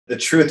the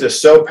truth is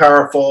so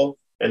powerful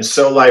and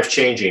so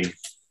life-changing,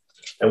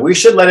 and we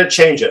should let it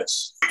change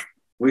us.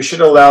 We should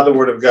allow the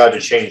Word of God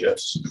to change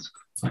us.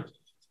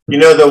 You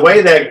know, the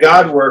way that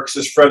God works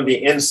is from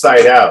the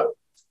inside out.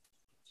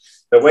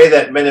 The way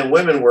that men and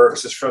women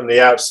works is from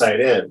the outside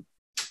in.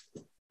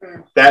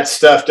 That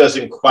stuff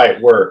doesn't quite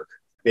work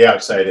the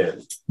outside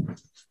in,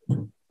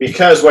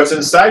 because what's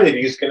inside of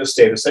you is going to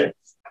stay the same.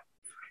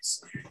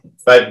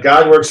 But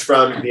God works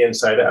from the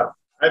inside out.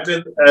 I've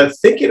been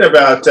thinking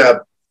about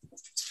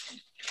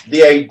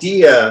the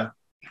idea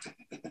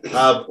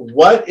of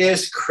what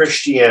is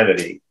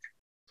Christianity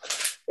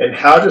and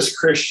how does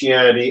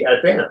Christianity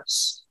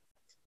advance?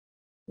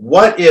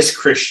 What is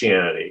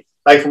Christianity?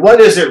 Like,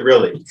 what is it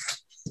really?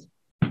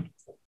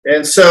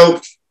 And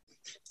so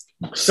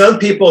some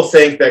people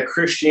think that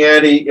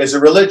Christianity is a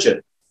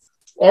religion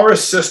or a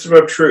system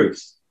of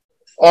truth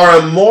or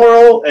a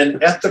moral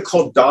and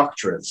ethical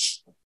doctrine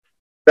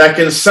that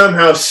can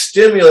somehow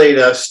stimulate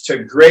us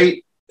to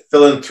great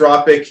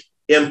philanthropic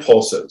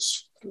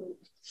impulses.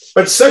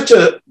 But such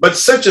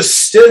a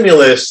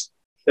stimulus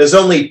is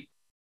only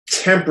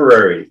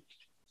temporary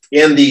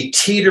in the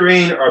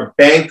teetering or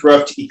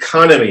bankrupt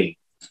economy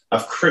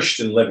of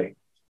Christian living.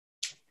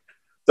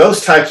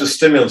 Those types of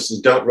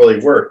stimuluses don't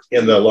really work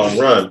in the long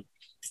run.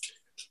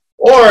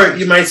 Or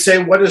you might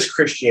say, what is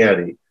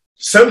Christianity?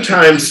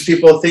 Sometimes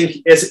people think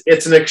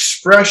it's an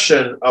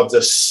expression of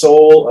the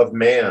soul of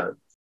man.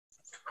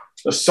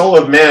 The soul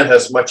of man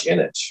has much in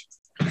it.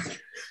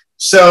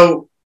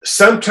 So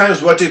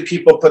sometimes what do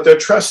people put their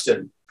trust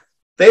in?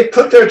 They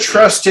put their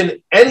trust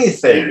in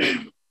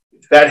anything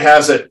that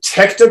has a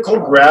technical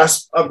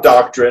grasp of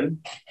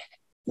doctrine,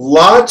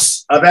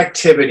 lots of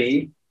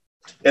activity,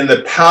 and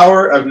the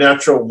power of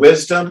natural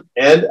wisdom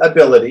and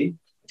ability,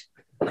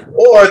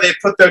 or they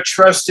put their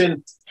trust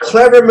in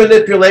clever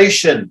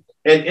manipulation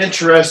and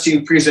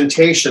interesting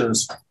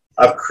presentations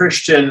of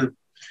Christian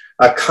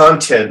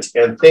content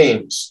and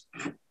themes.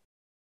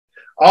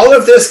 All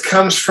of this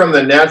comes from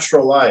the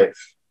natural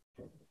life,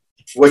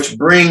 which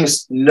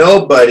brings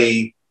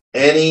nobody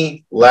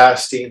any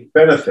lasting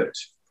benefit.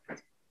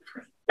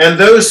 And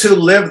those who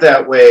live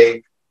that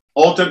way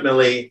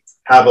ultimately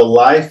have a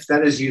life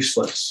that is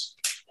useless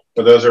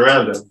for those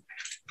around them.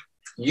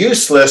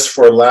 Useless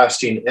for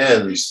lasting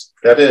ends,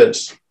 that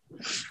is.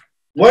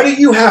 What do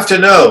you have to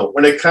know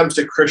when it comes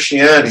to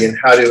Christianity and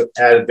how to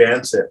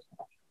advance it?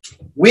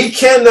 We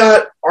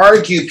cannot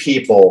argue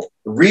people,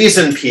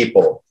 reason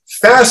people,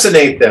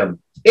 fascinate them,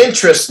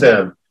 interest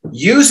them,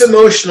 use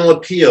emotional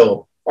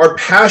appeal or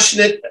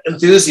passionate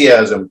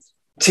enthusiasm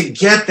to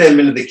get them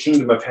into the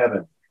kingdom of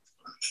heaven.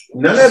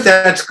 None of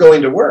that's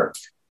going to work.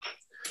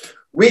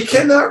 We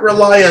cannot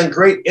rely on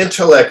great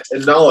intellect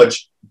and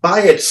knowledge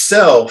by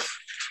itself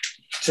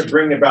to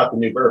bring about the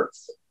new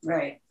birth.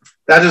 Right.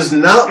 That is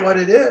not what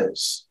it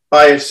is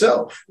by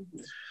itself.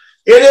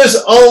 It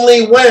is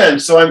only when,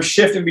 so I'm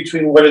shifting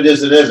between what it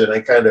is and isn't,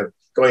 I'm kind of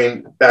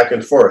going back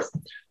and forth.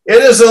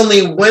 It is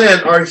only when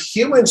our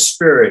human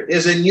spirit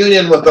is in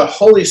union with the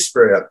Holy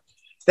Spirit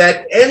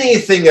that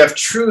anything of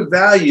true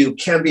value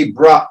can be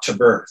brought to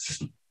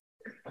birth.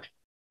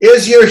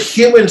 Is your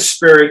human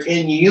spirit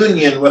in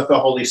union with the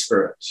Holy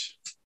Spirit?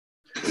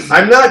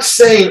 I'm not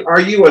saying, are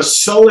you a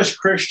soulish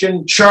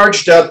Christian,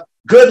 charged up,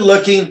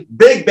 good-looking,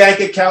 big bank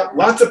account,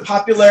 lots of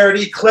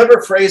popularity,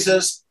 clever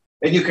phrases,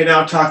 and you can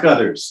out-talk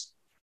others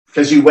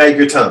because you wag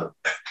your tongue.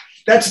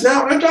 That's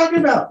not what I'm talking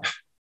about.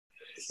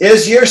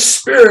 Is your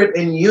spirit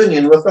in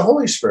union with the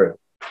Holy Spirit?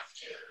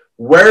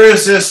 Where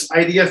is this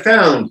idea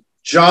found?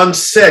 John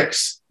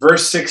 6,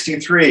 verse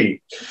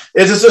 63.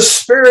 It is the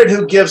Spirit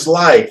who gives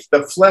life.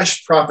 The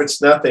flesh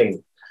profits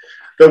nothing.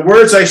 The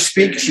words I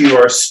speak to you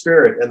are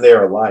spirit and they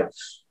are life.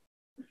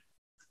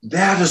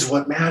 That is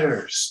what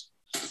matters.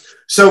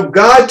 So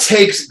God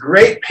takes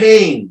great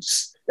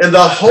pains in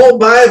the whole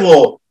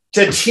Bible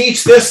to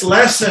teach this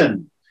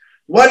lesson.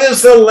 What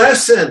is the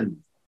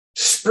lesson?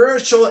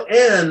 Spiritual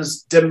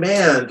ends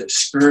demand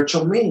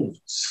spiritual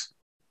means.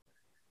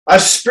 A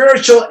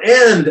spiritual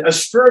end, a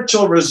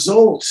spiritual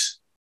result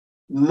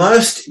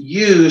must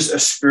use a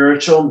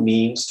spiritual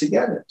means to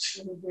get it.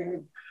 Mm-hmm.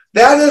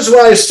 That is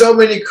why so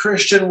many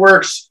Christian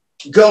works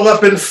go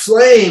up in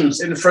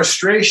flames, in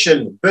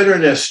frustration,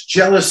 bitterness,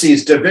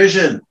 jealousies,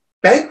 division,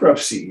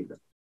 bankruptcy even.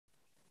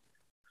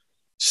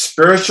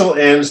 Spiritual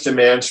ends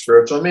demand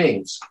spiritual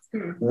means.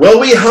 Will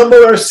we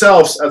humble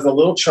ourselves as a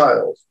little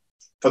child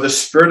for the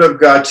Spirit of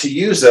God to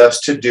use us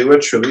to do a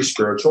truly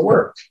spiritual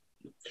work?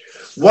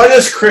 What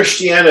is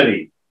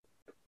Christianity?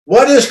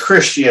 What is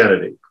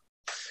Christianity?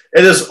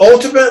 It is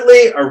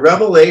ultimately a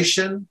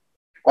revelation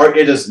or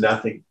it is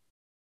nothing.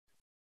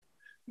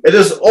 It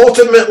is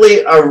ultimately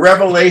a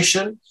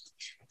revelation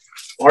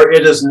or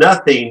it is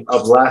nothing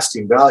of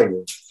lasting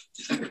value.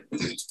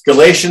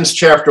 Galatians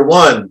chapter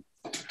 1,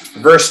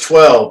 verse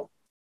 12,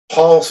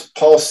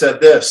 Paul said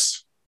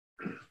this,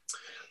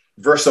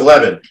 verse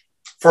 11,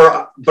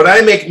 but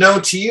I make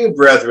known to you,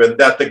 brethren,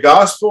 that the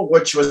gospel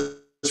which was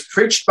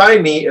preached by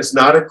me is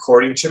not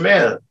according to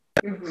man.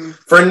 Mm-hmm.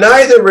 For I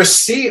neither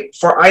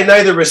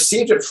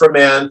received it from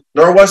man,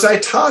 nor was I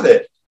taught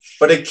it,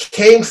 but it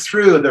came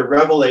through the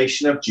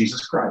revelation of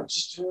Jesus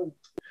Christ. Mm-hmm.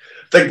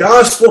 The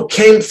gospel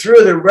came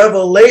through the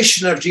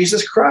revelation of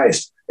Jesus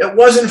Christ. It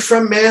wasn't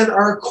from man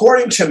or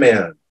according to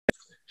man.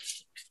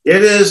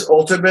 It is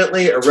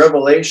ultimately a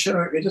revelation,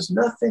 or it is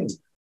nothing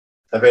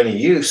of any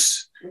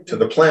use to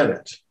the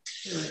planet.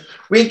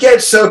 We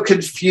get so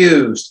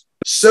confused,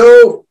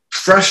 so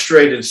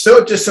frustrated,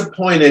 so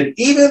disappointed,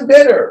 even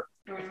bitter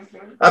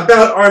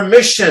about our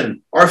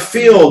mission, our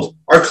field,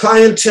 our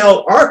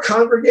clientele, our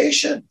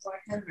congregation,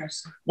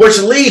 which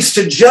leads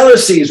to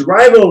jealousies,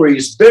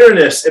 rivalries,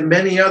 bitterness, and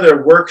many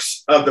other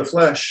works of the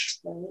flesh.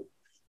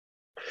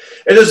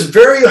 It is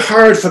very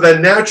hard for the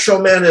natural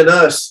man in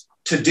us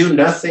to do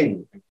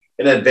nothing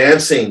in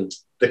advancing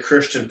the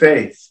Christian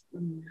faith.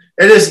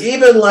 It is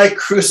even like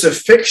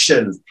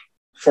crucifixion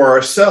for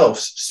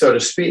ourselves, so to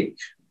speak.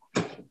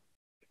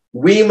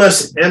 We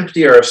must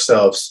empty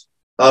ourselves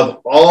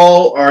of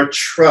all our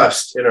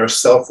trust in our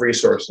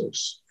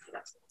self-resources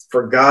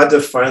for God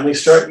to finally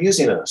start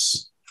using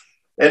us.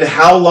 And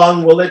how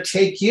long will it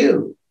take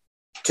you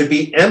to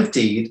be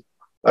emptied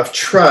of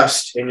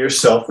trust in your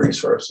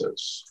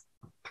self-resources?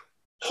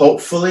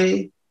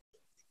 Hopefully,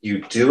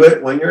 you do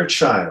it when you're a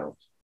child.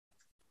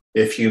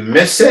 If you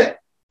miss it,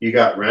 you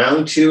got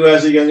round 2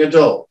 as a young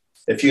adult.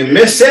 If you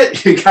miss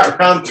it, you got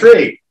round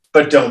 3,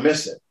 but don't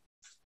miss it.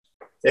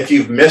 If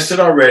you've missed it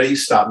already,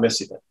 stop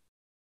missing it.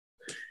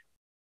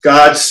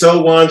 God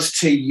so wants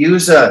to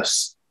use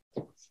us,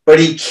 but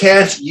he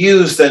can't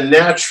use the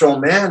natural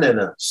man in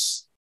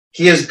us.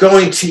 He is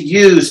going to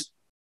use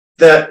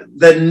the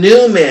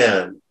new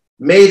man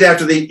made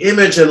after the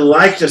image and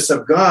likeness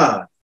of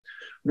God.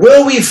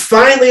 Will we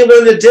finally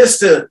learn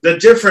the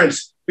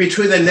difference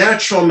between the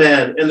natural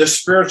man and the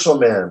spiritual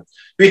man,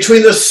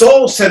 between the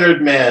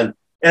soul-centered man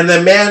and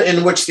the man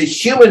in which the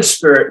human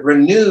spirit,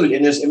 renewed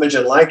in his image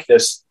and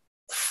likeness,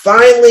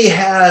 finally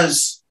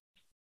has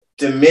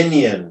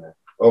dominion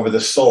over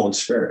the soul and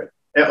spirit,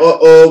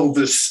 over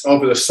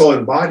the soul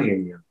and body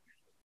in you?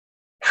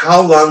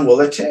 How long will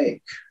it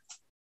take?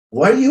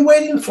 What are you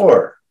waiting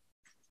for?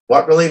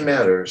 What really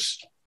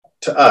matters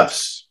to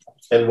us?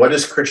 And what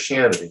is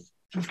Christianity?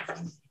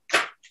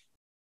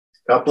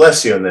 God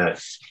bless you on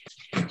that.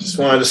 Just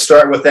wanted to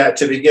start with that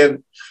to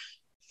begin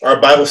our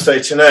Bible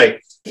study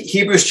tonight.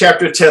 Hebrews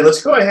chapter 10.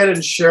 Let's go ahead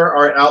and share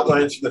our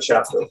outlines from the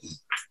chapter.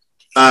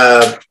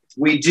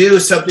 We do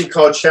something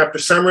called chapter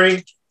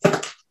summary.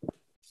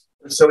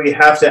 So we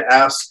have to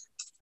ask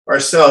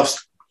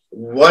ourselves,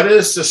 what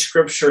is the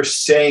scripture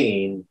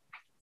saying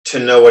to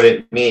know what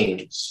it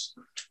means?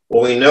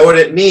 When we know what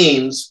it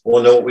means,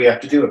 we'll know what we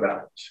have to do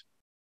about it.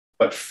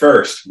 But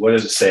first, what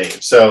is it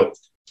saying? So,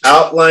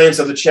 outlines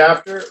of the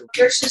chapter.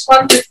 Verses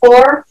 1 through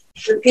 4,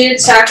 repeated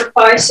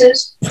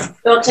sacrifices,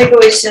 don't take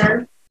away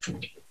sin.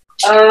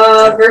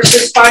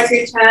 Verses 5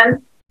 through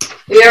 10,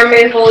 we are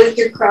made holy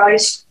through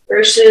Christ.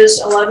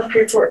 Verses 11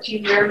 through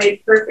 14, we are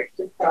made perfect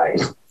through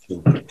Christ.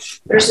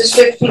 Verses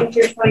 15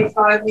 through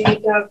 25, we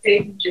need to have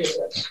faith in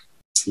Jesus.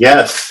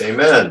 Yes,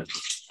 amen.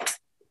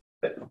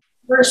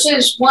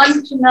 Verses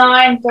 1 to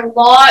 9, the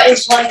law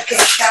is like a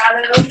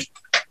shadow.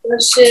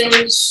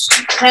 Verses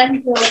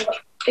 10 to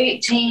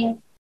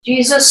 18,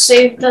 Jesus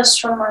saved us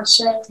from our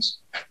sins.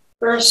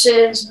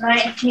 Verses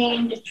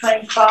 19 to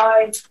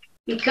 25,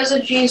 because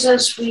of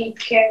Jesus, we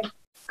can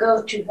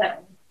go to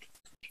heaven.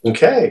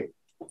 Okay.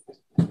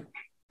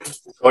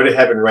 Go to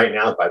heaven right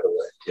now, by the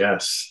way.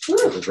 Yes.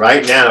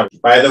 Right now.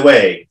 By the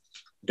way,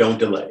 don't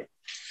delay.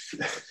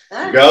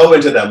 Go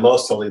into the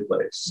most holy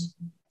place.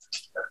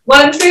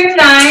 1 through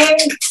 9,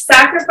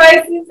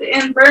 sacrifices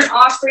and burnt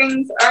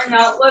offerings are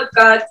not what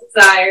God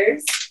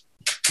desires.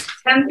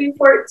 10 through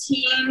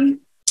 14,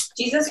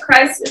 Jesus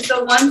Christ is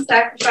the one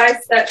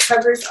sacrifice that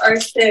covers our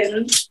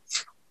sins.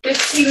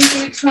 15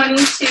 through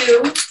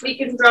 22, we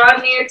can draw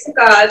near to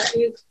God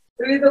through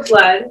the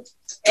blood.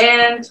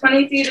 And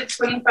 23 to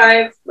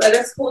 25, let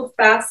us hold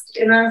fast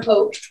in our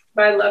hope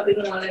by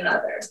loving one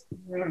another.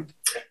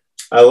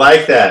 I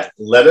like that.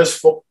 Let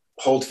us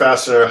hold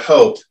fast in our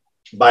hope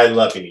by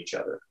loving each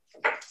other.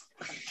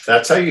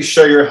 That's how you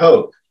show your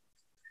hope.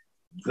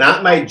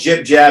 Not by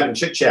jib, jab, and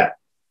chit chat,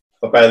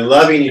 but by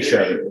loving each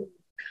other.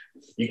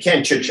 You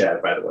can chit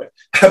chat, by the way,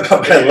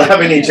 but by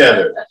loving each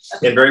other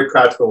in very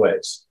practical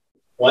ways.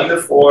 1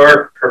 to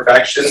 4,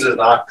 perfection does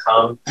not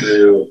come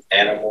through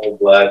animal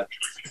blood.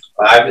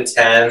 5 to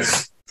 10,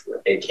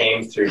 it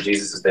came through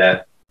Jesus'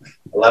 death.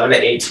 11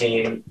 to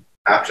 18,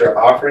 after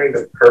offering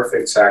the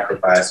perfect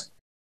sacrifice,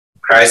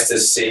 Christ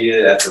is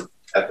seated at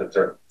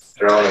the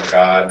throne of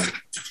God.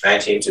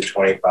 19 to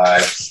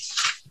 25,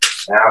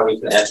 now we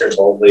can enter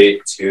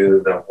boldly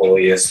to the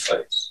holiest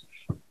place.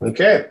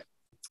 Okay.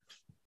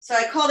 So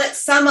I called it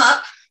Sum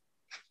Up.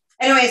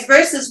 Anyways,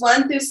 verses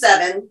 1 through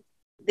 7,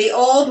 the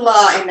old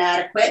law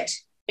inadequate.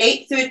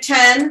 8 through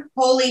 10,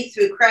 holy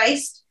through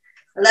Christ.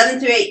 11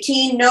 through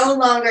 18, no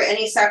longer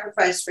any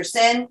sacrifice for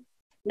sin.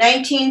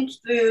 19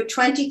 through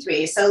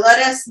 23, so let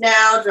us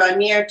now draw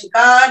near to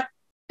God.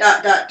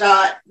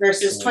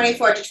 verses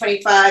 24 to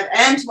 25,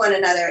 and to one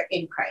another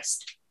in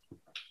Christ.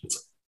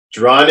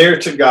 Draw near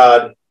to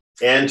God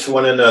and to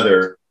one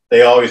another.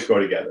 They always go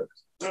together.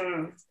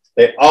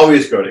 They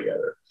always go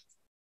together.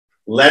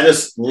 Let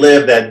us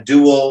live that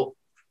dual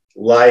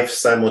life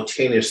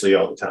simultaneously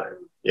all the time.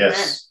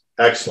 Yes.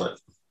 Amen. Excellent.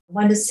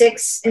 1 to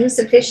 6,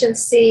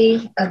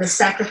 insufficiency of the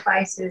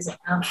sacrifices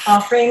and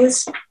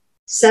offerings.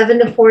 7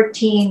 to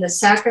 14, the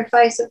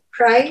sacrifice of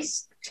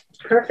Christ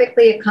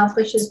perfectly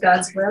accomplishes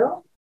God's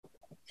will.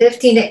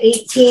 15 to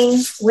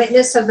 18,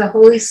 witness of the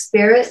Holy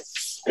Spirit.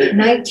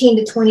 19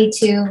 to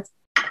 22,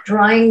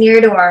 drawing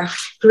near to our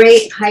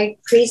great high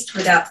priest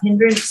without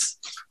hindrance.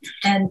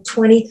 And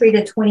 23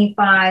 to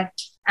 25,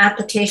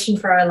 application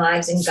for our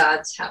lives in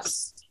God's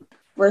house.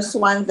 Verse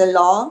 1, the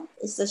law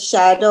is a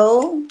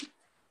shadow.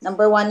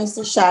 Number 1 is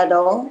a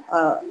shadow.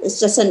 It's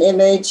just an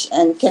image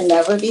and can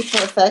never be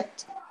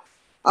perfect.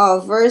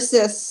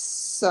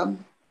 Verses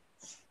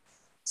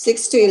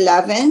 6 to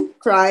 11,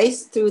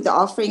 Christ, through the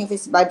offering of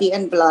his body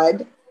and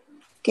blood,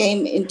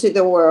 came into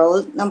the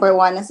world. Number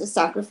 1, as a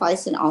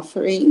sacrifice and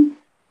offering.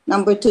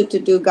 Number 2, to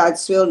do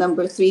God's will.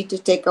 Number 3, to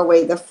take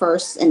away the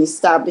first and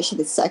establish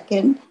the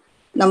second.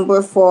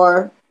 Number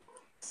 4,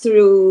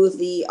 through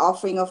the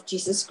offering of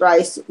Jesus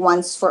Christ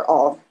once for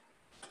all.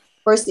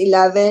 Verse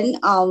 11,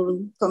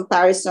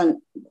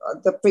 comparison,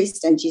 the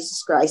priest and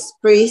Jesus Christ.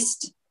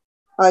 Priest,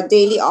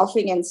 daily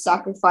offering and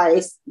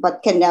sacrifice,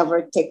 but can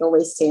never take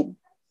away sin.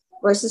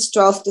 Verses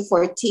 12 to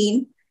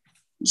 14,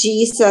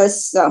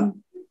 Jesus,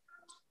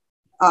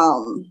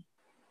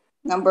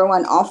 number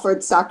 1,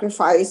 offered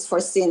sacrifice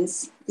for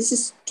sins. This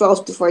is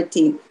 12 to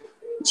 14.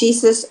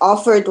 Jesus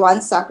offered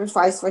one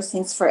sacrifice for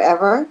sins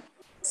forever,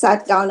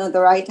 sat down on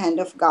the right hand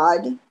of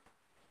God,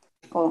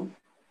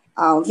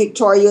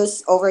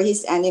 victorious over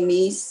his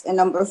enemies. And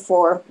number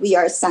 4, we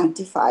are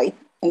sanctified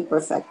and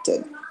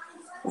perfected.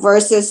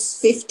 Verses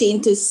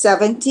 15 to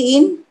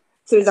 17,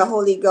 through the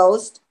Holy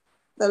Ghost,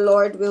 the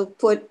Lord will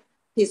put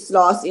his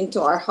laws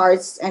into our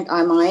hearts and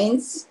our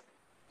minds.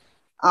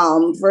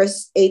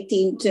 Verse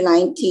 18 to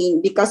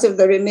 19, because of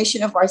the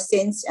remission of our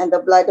sins and the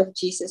blood of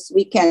Jesus,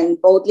 we can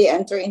boldly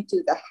enter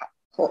into the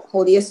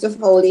holiest of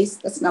holies.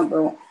 That's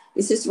number 1.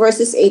 This is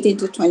verses 18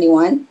 to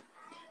 21.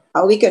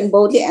 We can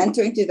boldly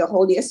enter into the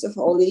holiest of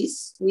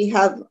holies. We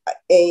have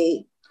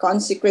a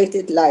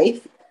consecrated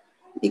life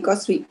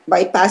because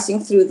by passing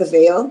through the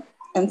veil.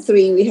 And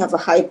 3, we have a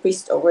high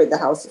priest over the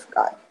house of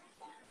God.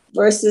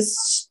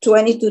 Verses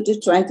 22 to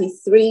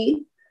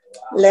 23,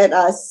 let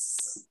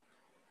us,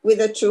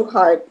 with a true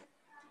heart,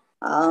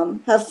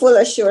 have full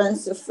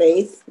assurance of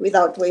faith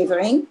without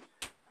wavering,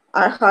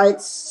 our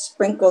hearts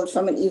sprinkled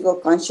from an evil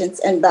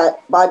conscience, and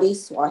that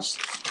bodies washed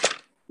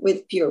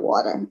with pure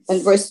water.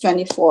 And verse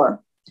 24,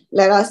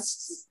 let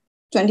us,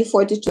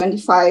 24 to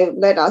 25,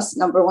 let us,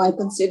 number 1,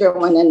 consider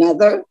one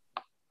another,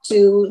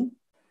 to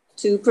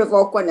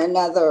provoke one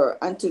another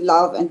unto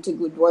love and to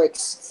good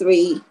works.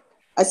 3,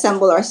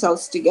 assemble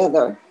ourselves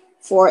together.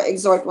 4,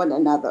 exhort one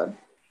another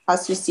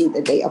as we see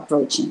the day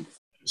approaching.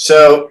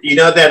 So,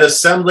 that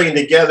assembling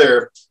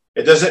together,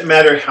 it doesn't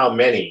matter how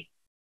many.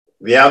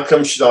 The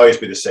outcome should always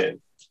be the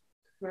same.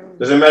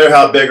 Doesn't matter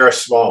how big or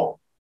small.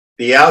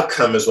 The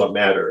outcome is what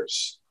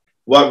matters.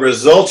 What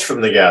results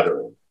from the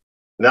gathering.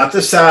 Not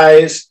the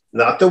size,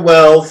 not the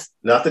wealth,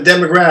 not the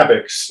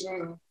demographics,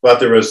 but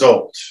the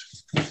result.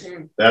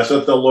 That's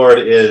what the Lord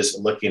is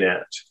looking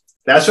at.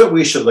 That's what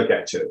we should look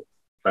at too,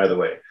 by the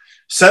way.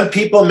 Some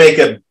people make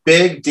a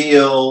big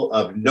deal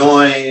of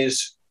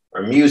noise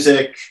or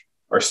music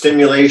or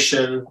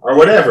stimulation or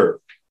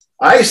whatever.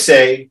 I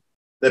say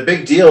the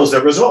big deal is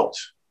the result.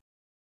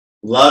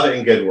 Love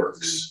and good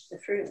works.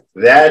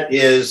 That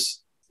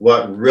is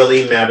what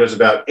really matters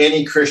about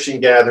any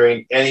Christian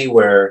gathering,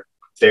 anywhere,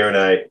 day or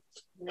night,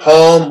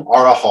 home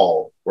or a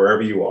hall,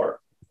 wherever you are.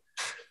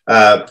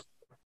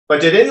 But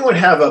did anyone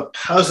have a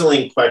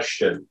puzzling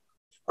question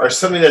or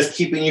something that's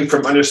keeping you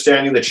from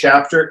understanding the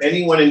chapter?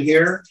 Anyone in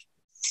here?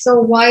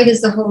 So why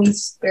does the Holy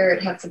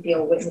Spirit have to be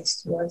a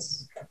witness to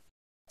us?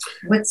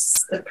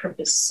 What's the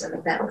purpose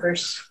of that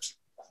verse?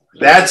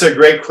 That's a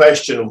great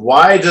question.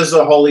 Why does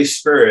the Holy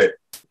Spirit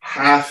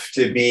have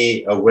to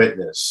be a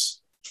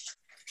witness?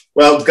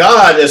 Well,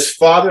 God is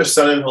Father,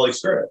 Son, and Holy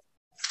Spirit.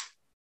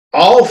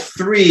 All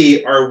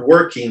 3 are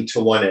working to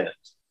one end.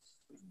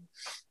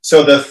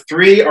 So the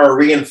 3 are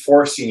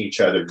reinforcing each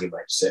other, you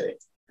might say.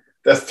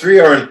 The 3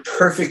 are in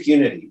perfect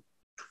unity.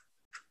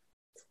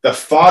 The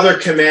Father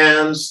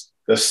commands,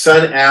 the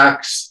Son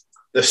acts,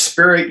 the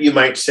Spirit, you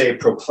might say,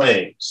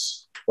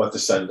 proclaims what the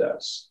Son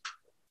does.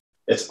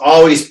 It's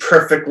always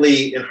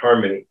perfectly in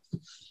harmony.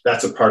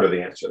 That's a part of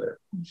the answer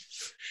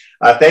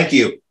there. Thank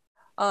you.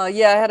 I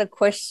had a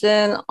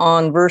question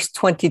on verse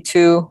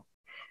 22.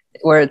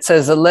 Where it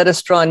says, let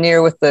us draw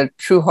near with the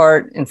true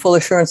heart in full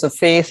assurance of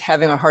faith,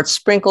 having our hearts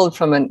sprinkled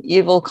from an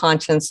evil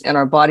conscience and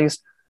our bodies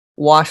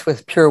washed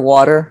with pure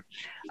water.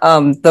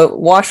 The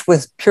wash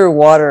with pure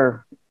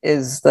water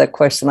is the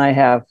question I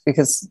have,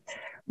 because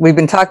we've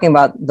been talking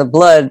about the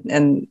blood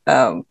and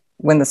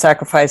when the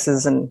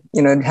sacrifices and,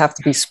 have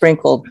to be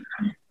sprinkled.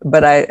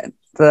 But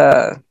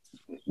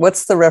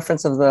what's the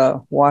reference of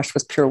the wash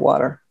with pure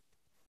water?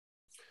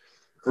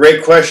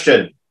 Great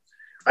question.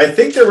 I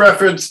think the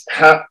reference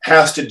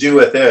has to do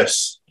with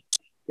this,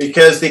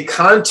 because the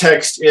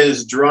context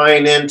is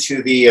drawing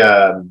into the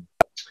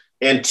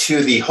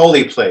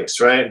holy place,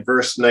 right?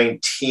 Verse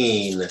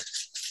 19.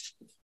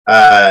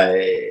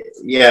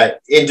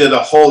 Into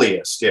the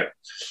holiest. Yeah,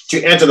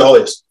 to enter the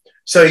holiest.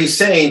 So he's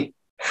saying,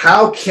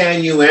 how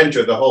can you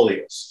enter the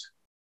holiest?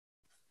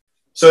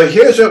 So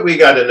here's what we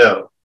got to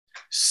know.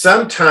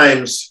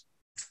 Sometimes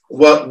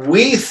what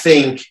we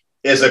think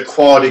is a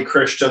quality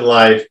Christian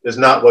life is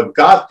not what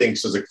God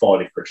thinks is a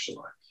quality Christian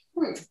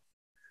life.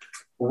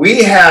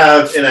 We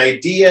have an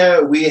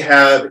idea, we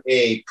have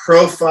a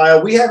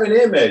profile, we have an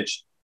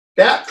image.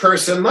 That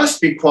person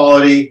must be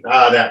quality.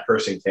 That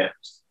person can't.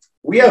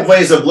 We have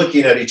ways of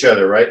looking at each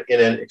other, right, in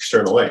an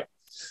external way.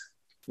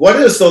 What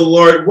is the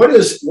Lord, what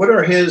is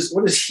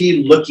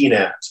he looking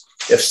at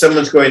if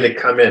someone's going to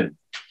come in?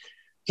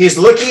 He's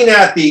looking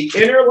at the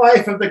inner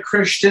life of the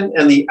Christian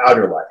and the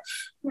outer life.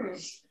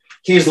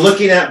 He's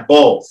looking at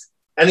both,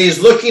 and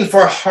he's looking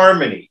for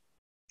harmony.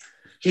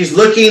 He's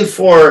looking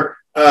for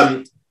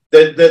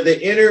the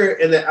inner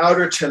and the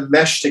outer to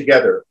mesh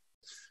together.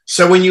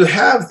 So when you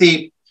have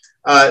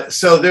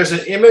so there's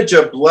an image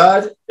of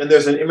blood and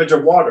there's an image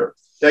of water.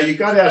 Now you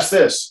got to ask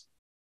this.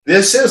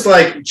 This is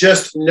like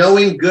just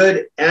knowing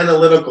good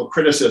analytical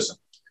criticism.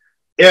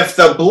 If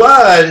the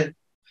blood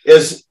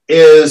is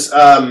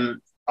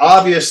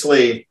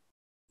obviously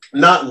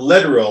not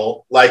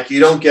literal, like you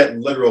don't get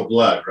literal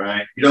blood,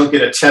 right? You don't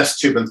get a test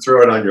tube and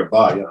throw it on your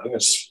body. I'm going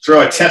to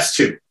throw a test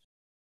tube.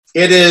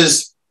 It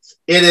is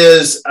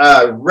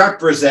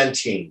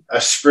representing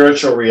a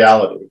spiritual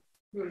reality.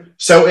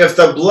 So if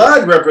the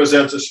blood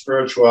represents a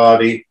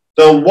spirituality,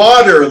 the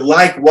water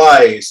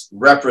likewise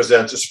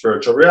represents a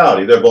spiritual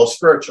reality. They're both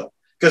spiritual.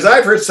 Because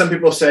I've heard some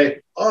people say,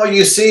 oh,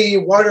 you see,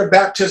 water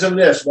baptism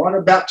this,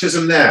 water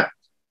baptism that.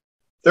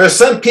 There are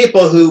some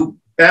people who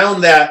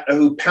pound that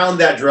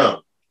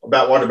drum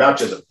about water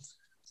baptism.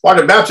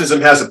 Water baptism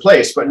has a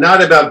place, but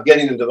not about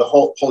getting into the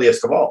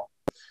holiest of all.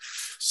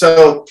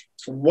 So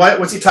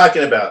what's he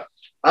talking about?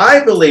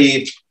 I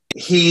believe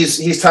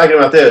he's talking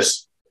about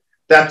this,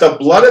 that the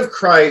blood of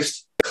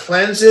Christ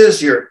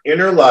cleanses your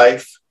inner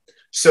life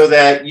so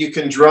that you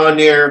can draw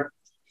near,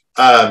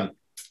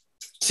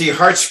 see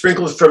heart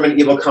sprinkled from an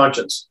evil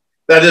conscience.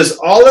 That is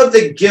all of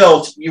the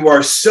guilt you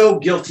are so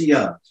guilty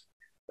of.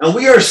 And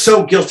we are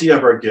so guilty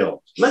of our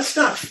guilt. Let's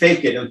not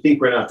fake it and think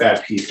we're not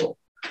bad people.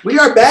 We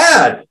are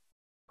bad.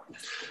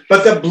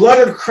 But the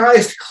blood of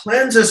Christ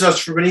cleanses us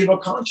from an evil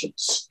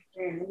conscience.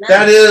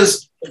 That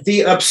is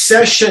the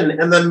obsession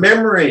and the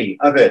memory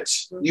of it,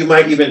 you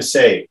might even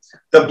say.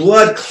 The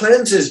blood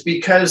cleanses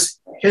because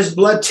his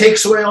blood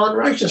takes away all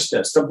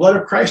unrighteousness. The blood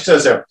of Christ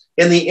does that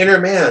in the inner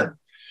man.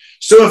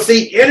 So if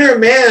the inner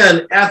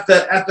man at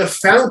the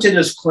fountain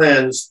is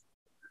cleansed,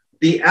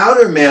 the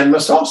outer man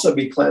must also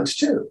be cleansed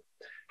too.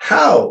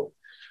 How?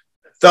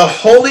 The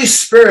Holy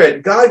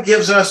Spirit, God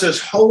gives us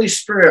his Holy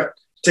Spirit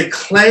to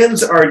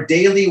cleanse our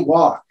daily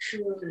walk.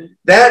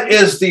 That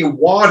is the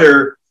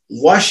water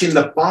washing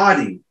the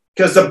body,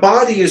 because the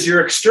body is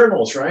your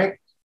externals, right?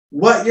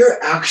 What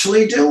you're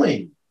actually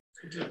doing.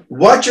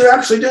 What you're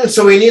actually doing.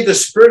 So we need the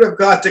Spirit of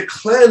God to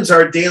cleanse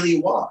our daily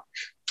walk,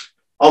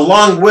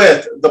 along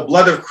with the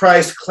blood of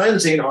Christ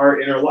cleansing our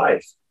inner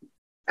life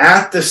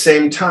at the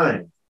same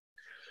time,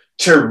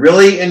 to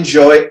really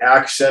enjoy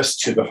access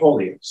to the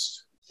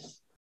holiest.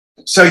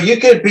 So you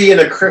could be in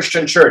a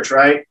Christian church,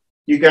 right?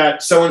 You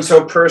got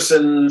so-and-so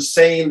person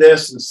saying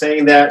this and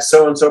saying that,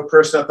 so-and-so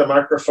person at the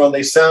microphone,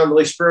 they sound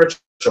really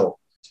spiritual.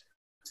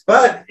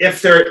 But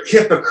if they're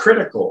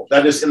hypocritical,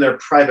 that is in their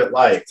private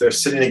life, they're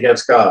sinning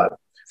against God,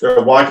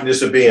 they're walking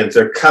disobedience,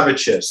 they're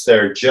covetous,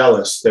 they're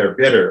jealous, they're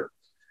bitter,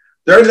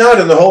 they're not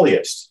in the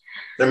holiest,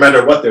 no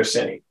matter what they're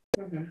saying.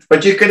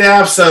 But you could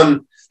have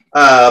some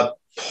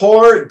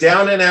poor,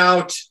 down and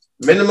out,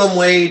 minimum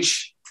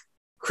wage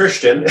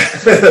Christian,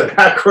 the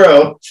back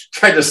row,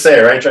 trying to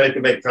say, right? Trying to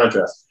make a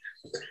contrast.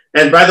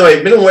 And by the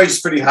way, minimum wage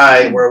is pretty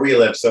high where we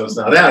live, so it's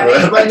not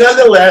that. But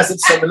nonetheless,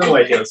 it's still minimum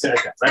wage,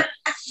 right?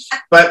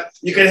 But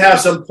you can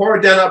have some poor,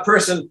 down and out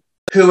person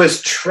who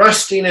is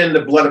trusting in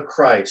the blood of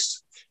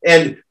Christ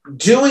and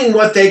doing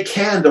what they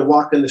can to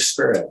walk in the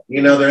Spirit.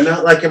 You know, they're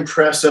not like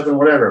impressive and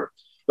whatever,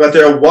 but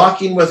they're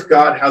walking with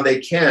God how they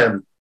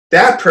can.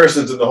 That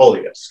person's in the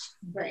holiest.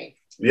 Right.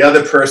 The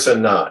other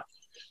person not.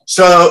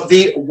 So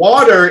the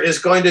water is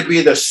going to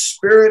be the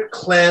Spirit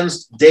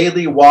cleansed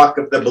daily walk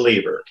of the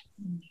believer.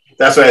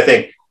 That's what I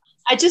think.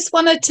 I just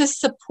wanted to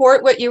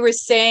support what you were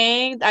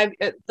saying.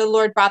 The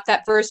Lord brought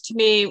that verse to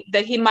me,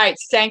 that he might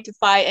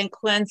sanctify and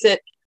cleanse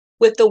it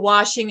with the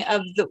washing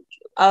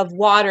of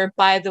water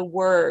by the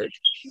word.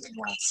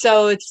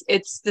 So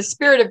it's the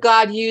Spirit of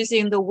God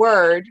using the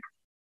word,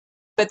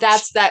 but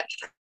that's that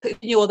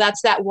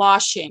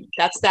washing.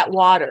 That's that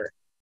water.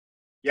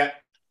 Yeah,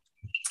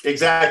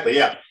 exactly.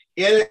 Yeah.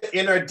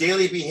 In our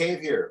daily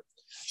behavior.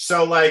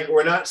 So like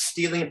we're not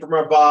stealing from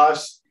our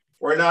boss.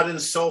 We're not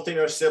insulting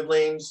our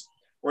siblings.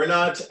 We're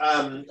not,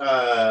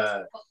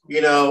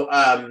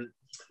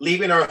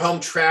 leaving our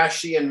home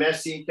trashy and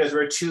messy because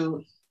we're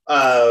too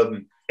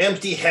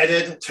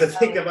empty-headed to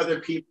think of other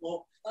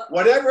people.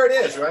 Whatever it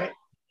is, right?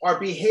 Our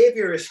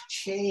behavior is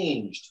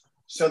changed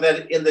so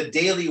that in the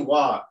daily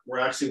walk, we're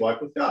actually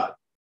walking with God.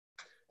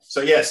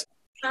 So, yes.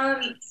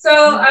 So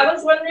I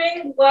was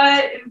wondering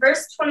what, in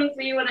verse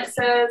 23, when it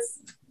says,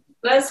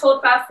 let us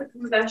hold fast the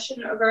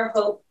confession of our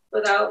hope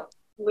without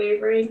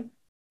wavering,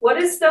 what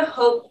is the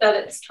hope that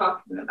it's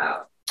talking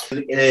about?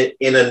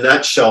 In a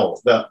nutshell,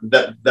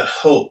 the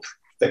hope,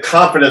 the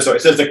confidence,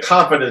 it says the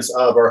confidence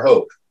of our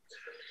hope.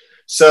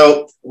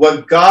 So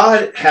what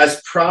God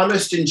has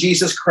promised in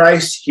Jesus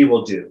Christ, he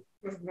will do.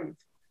 Mm-hmm.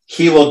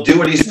 He will do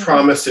what he's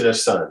promised in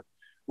his son.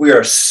 We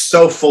are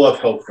so full of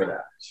hope for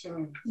that.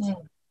 Mm-hmm.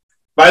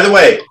 By the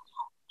way,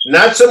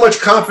 not so much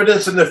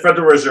confidence in the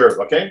Federal Reserve,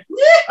 okay?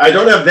 I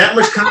don't have that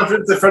much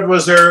confidence in the Federal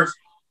Reserve.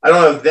 I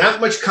don't have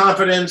that much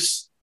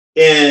confidence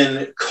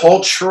in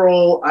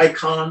cultural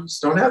icons.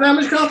 Don't have that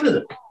much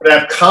confidence. But I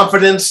have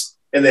confidence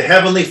in the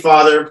Heavenly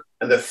Father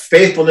and the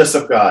faithfulness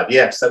of God.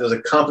 Yes, that is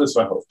a confidence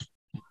of hope.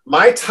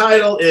 My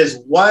title is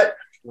What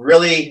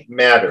Really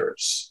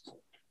Matters.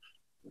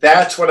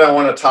 That's what I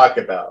want to talk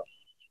about.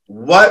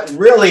 What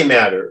really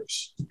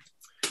matters.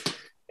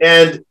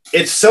 And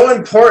it's so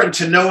important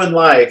to know in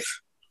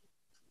life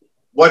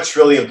what's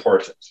really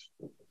important.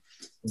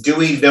 Do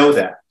we know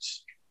that?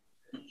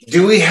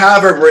 Do we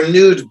have a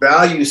renewed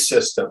value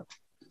system?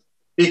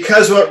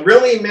 Because what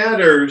really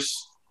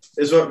matters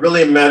is what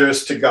really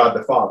matters to God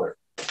the Father.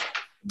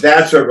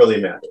 That's what really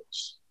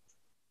matters.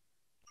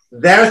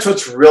 That's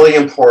what's really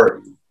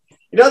important.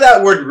 You know,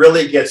 that word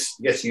really gets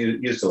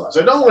used a lot.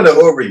 So I don't want to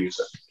overuse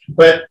it.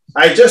 But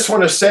I just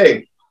want to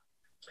say,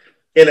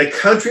 in a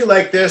country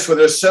like this where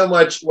there's so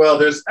much, well,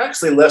 there's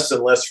actually less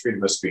and less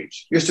freedom of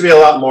speech. Used to be a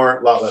lot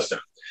less now.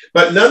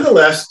 But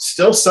nonetheless,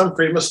 still some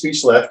freedom of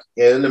speech left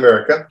in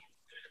America.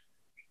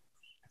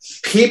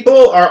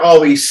 People are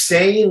always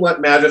saying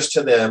what matters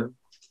to them,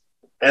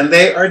 and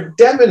they are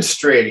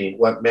demonstrating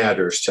what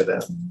matters to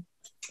them.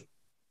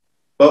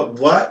 But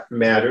what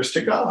matters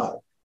to God?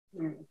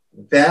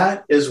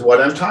 That is what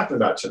I'm talking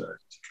about tonight.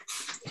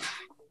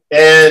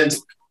 And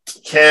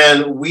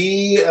can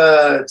we,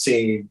 let's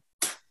see,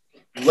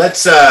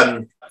 let's,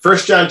 1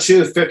 John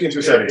 2, 15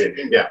 through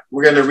 17. Yeah,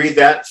 we're going to read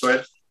that. Go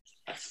ahead.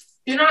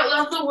 Do not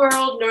love the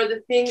world nor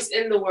the things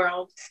in the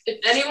world. If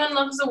anyone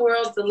loves the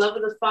world, the love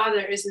of the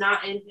Father is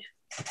not in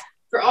him.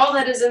 For all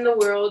that is in the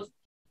world,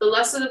 the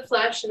lust of the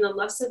flesh and the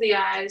lust of the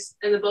eyes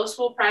and the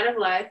boastful pride of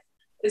life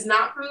is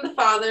not from the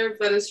Father,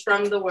 but is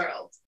from the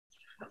world.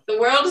 The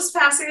world is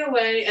passing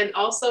away and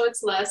also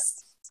its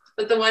lusts,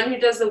 but the one who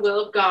does the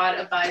will of God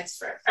abides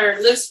forever,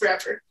 or lives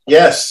forever.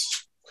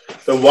 Yes,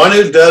 the one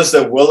who does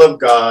the will of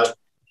God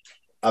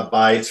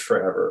abides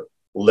forever,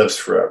 lives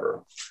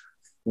forever.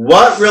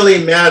 What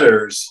really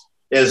matters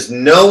is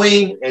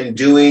knowing and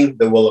doing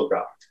the will of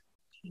God.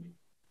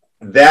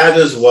 That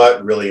is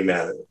what really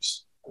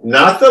matters.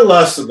 Not the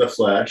lust of the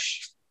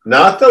flesh,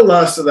 not the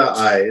lust of the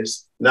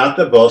eyes, not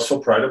the boastful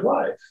pride of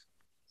life.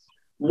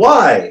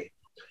 Why?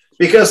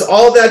 Because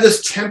all that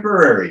is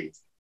temporary.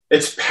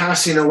 It's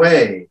passing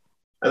away.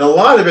 And a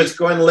lot of it's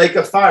going to the lake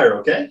of fire,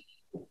 okay?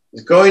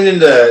 It's going into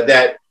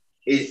that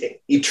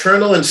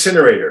eternal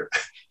incinerator.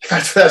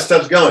 That's where that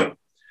stuff's going.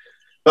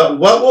 But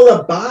what will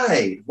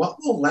abide? What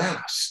will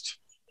last?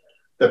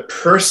 The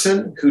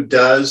person who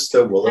does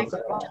the will of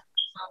God.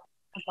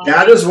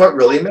 That is what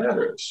really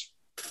matters.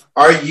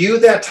 Are you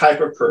that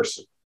type of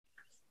person?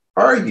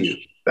 Are you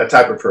that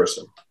type of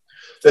person?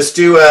 Let's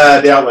do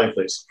the outline,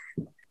 please.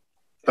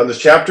 From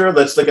this chapter,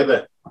 let's look at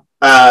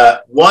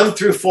the 1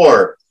 through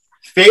 4.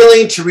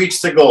 Failing to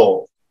reach the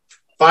goal.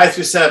 5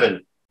 through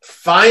 7.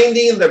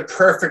 Finding the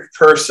perfect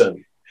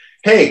person.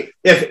 Hey,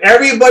 if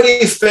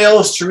everybody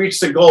fails to reach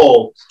the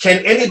goal,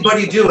 can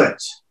anybody do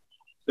it?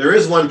 There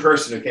is one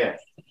person who can.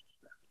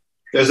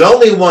 There's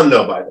only one,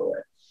 though, by the way.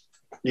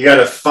 You got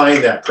to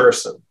find that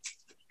person.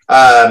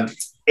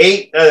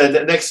 8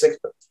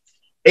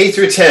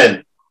 through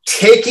 10.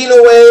 Taking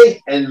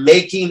away and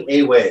making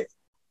a way.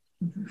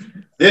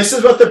 This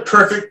is what the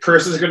perfect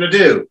person is going to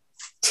do.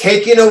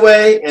 Taking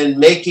away and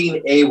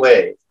making a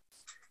way.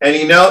 And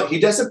you know, he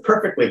does it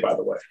perfectly, by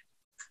the way.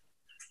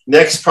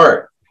 Next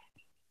part.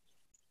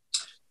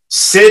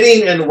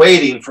 Sitting and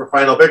waiting for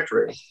final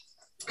victory.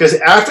 Because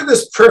after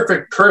this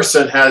perfect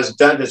person has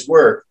done his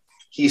work,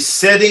 he's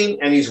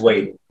sitting and he's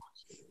waiting.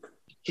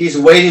 He's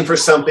waiting for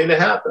something to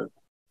happen.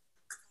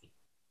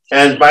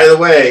 And by the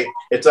way,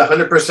 it's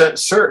 100%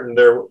 certain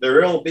there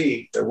will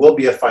be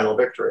a final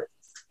victory.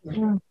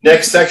 Mm-hmm.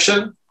 Next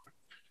section.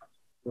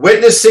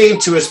 Witnessing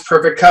to his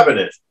perfect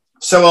covenant.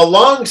 So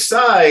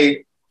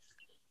alongside,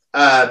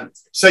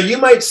 so you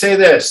might say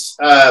this,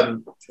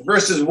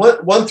 verses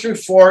 1 through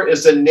 4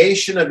 is the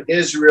nation of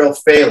Israel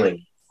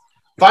failing.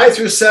 5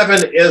 through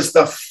 7 is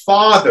the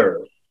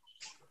Father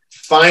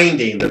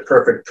finding the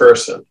perfect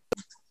person.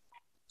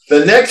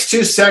 The next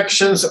two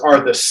sections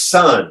are the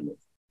Son,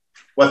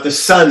 what the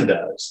Son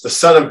does, the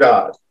Son of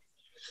God.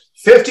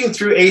 15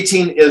 through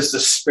 18 is the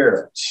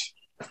Spirit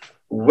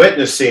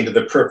witnessing to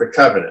the perfect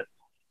covenant.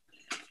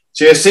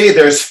 So you see,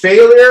 there's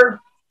failure,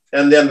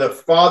 and then the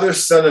Father,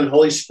 Son, and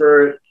Holy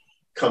Spirit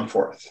come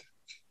forth.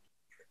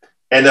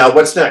 And now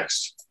what's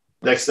next?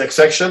 Next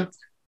section.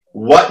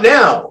 What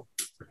now?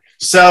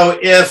 So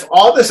if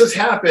all this has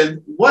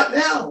happened, what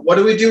now? What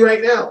do we do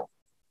right now?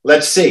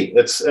 Let's see.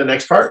 That's the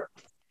next part.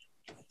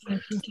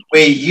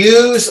 We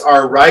use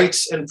our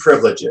rights and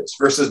privileges.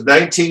 Verses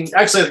 19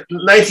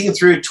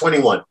 through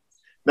 21.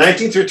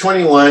 19 through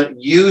 21,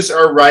 use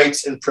our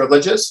rights and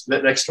privileges.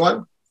 Next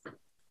one.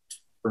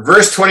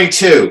 Verse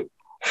 22,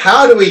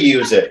 how do we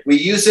use it? We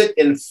use it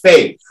in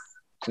faith.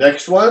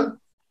 Next one.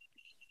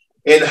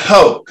 In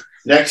hope.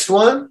 Next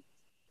one.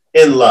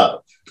 In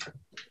love.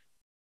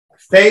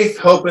 Faith,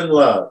 hope, and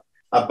love.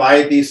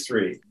 Abide these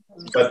three.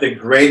 But the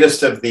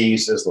greatest of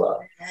these is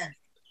love.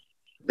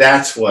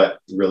 That's what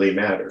really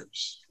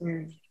matters.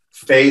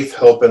 Faith,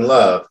 hope, and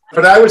love.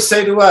 But I would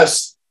say to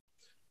us,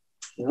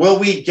 will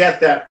we get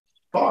that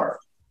far?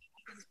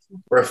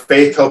 Where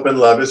faith, hope, and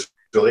love is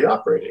really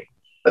operating?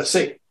 Let's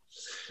see.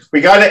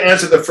 We got to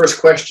answer the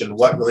first question,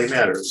 what really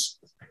matters?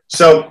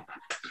 So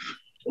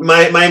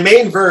my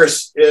main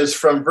verse is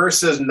from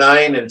verses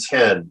 9 and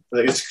 10.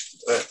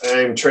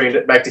 I'm turning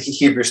it back to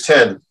Hebrews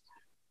 10.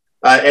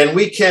 And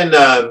we can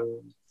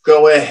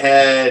go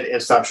ahead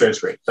and stop sharing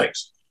screen.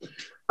 Thanks.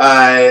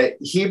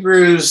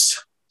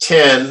 Hebrews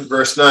 10,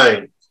 verse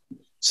 9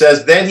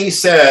 says, then he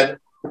said,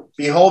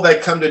 behold, I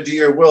come to do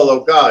your will,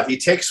 O God. He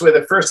takes away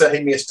the first that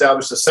he may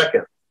establish the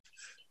second.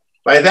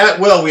 By that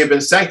will, we have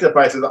been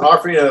sanctified through the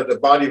offering of the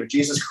body of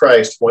Jesus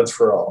Christ once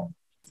for all.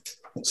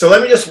 So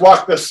let me just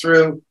walk this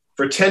through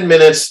for 10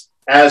 minutes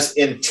as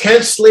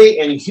intensely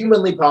and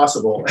humanly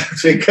possible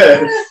as we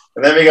could.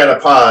 And then we got to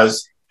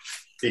pause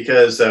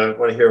because I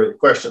want to hear the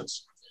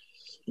questions.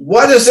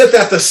 What is it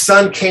that the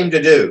Son came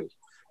to do?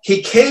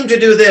 He came to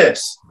do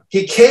this.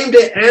 He came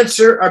to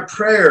answer a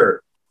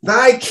prayer.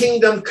 Thy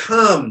kingdom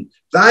come,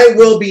 thy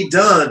will be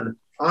done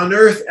on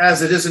earth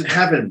as it is in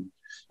heaven.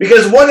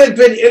 Because what had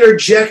been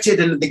interjected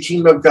into the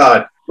kingdom of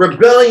God?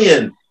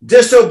 Rebellion,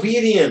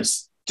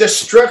 disobedience,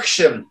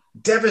 destruction,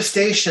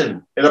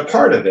 devastation, and a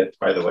part of it,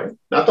 by the way,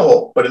 not the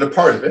whole, but in a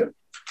part of it,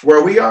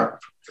 where we are.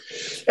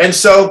 And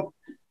so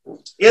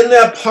in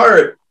that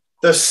part,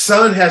 the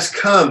Son has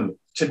come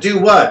to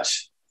do what?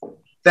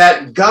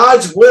 That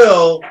God's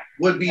will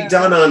would be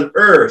done on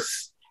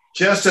earth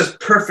just as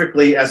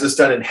perfectly as it's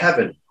done in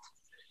heaven.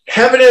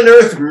 Heaven and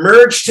earth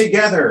merged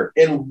together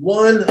in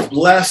one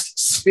blessed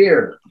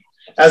sphere,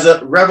 as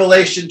a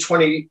Revelation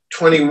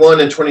 21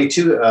 and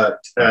 22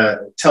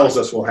 tells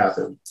us will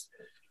happen.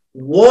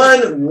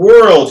 One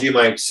world, you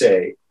might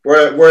say,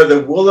 where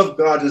the will of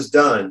God is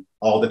done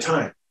all the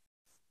time.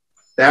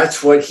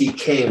 That's what he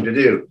came to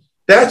do.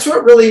 That's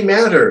what really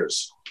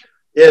matters,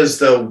 is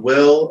the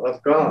will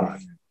of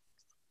God.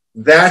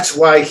 That's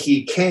why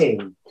he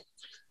came,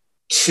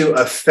 to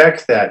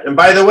affect that. And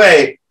by the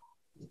way,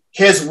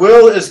 his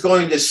will is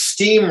going to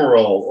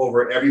steamroll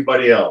over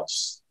everybody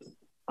else.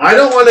 I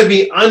don't want to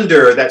be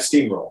under that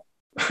steamroll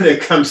when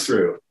it comes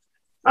through.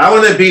 I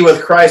want to be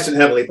with Christ in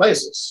heavenly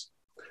places.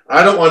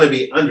 I don't want to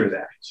be under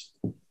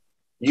that.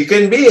 You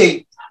can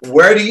be,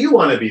 where do you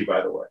want to be,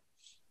 by the way?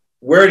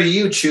 Where do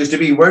you choose to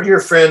be? Where do your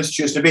friends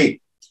choose to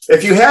be?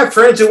 If you have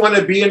friends who want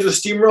to be into the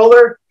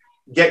steamroller,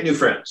 get new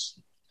friends.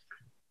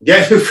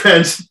 Get new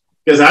friends,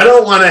 because I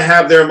don't want to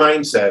have their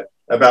mindset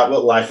about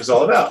what life is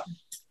all about.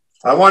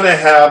 I want to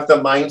have the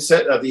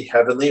mindset of the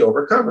heavenly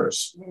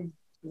overcomers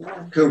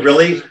who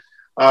really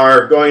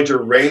are going to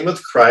reign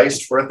with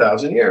Christ for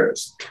 1,000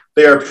 years.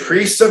 They are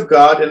priests of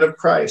God and of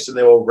Christ, and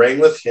they will reign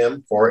with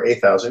him for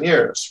 1,000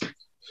 years.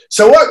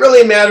 So what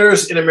really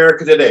matters in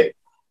America today?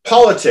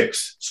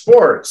 Politics,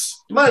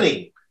 sports,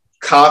 money,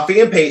 coffee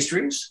and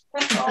pastries,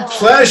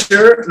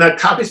 pleasure. Now,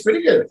 coffee's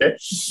pretty good, okay?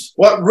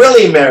 What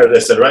really matters, I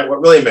said, right?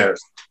 What really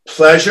matters?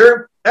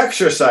 Pleasure,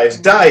 exercise,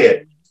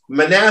 diet,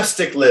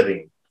 monastic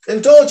living,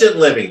 indulgent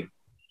living,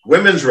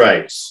 women's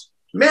rights,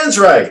 men's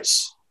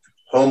rights,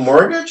 home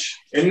mortgage,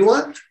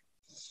 anyone?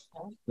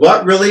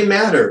 What really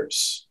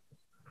matters?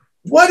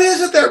 What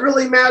is it that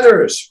really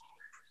matters?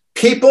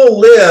 People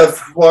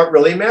live what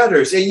really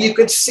matters, and you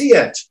could see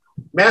it.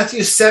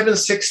 Matthew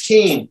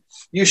 7:16,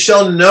 you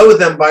shall know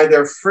them by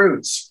their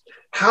fruits.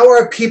 How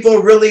are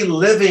people really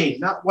living?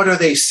 Not what are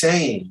they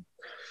saying.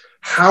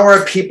 How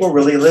are people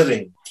really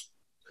living?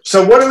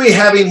 So what are we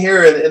having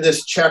here in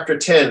this chapter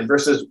 10,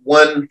 verses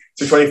 1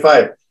 through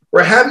 25?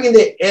 We're having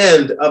the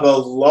end of a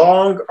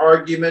long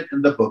argument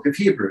in the book of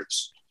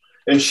Hebrews.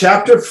 In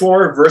chapter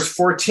 4, verse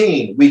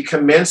 14, we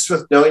commenced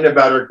with knowing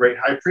about our great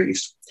high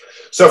priest.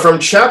 So from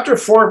chapter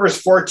 4,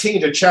 verse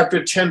 14 to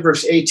chapter 10,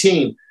 verse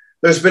 18,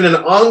 there's been an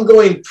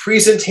ongoing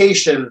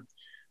presentation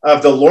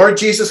of the Lord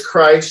Jesus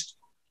Christ,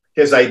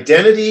 his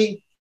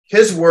identity,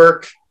 his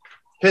work,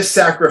 his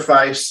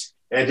sacrifice,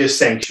 and his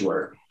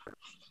sanctuary.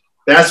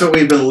 That's what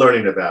we've been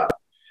learning about.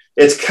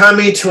 It's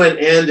coming to an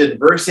end in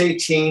verse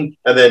 18,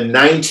 and then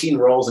 19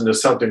 rolls into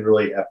something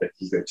really epic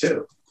here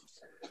too.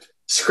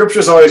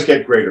 Scriptures always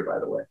get greater, by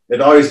the way.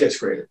 It always gets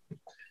greater.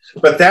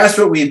 But that's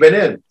what we've been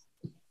in.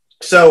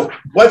 So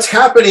what's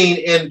happening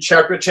in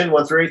chapter 10,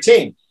 1 through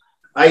 18?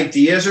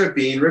 Ideas are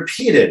being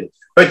repeated.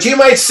 But you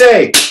might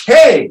say,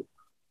 hey,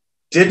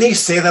 didn't he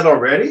say that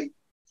already?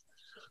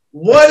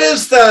 What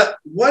is the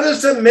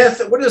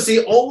method? What is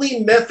the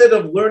only method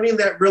of learning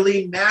that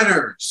really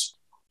matters?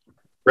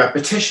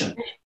 Repetition.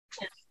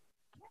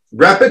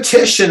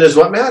 Repetition is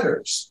what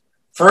matters.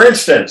 For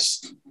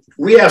instance,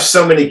 we have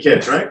so many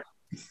kids, right?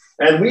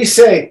 And we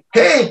say,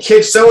 hey,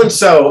 kid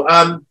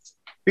so-and-so,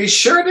 be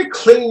sure to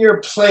clean your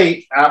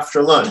plate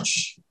after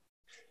lunch.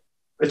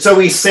 And so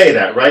we say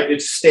that, right?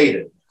 It's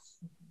stated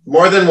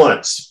more than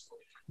once.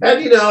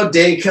 And,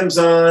 day comes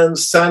on,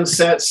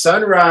 sunset,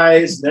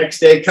 sunrise,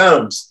 next day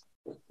comes.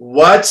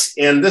 What's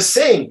in the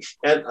sink?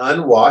 An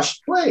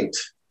unwashed plate.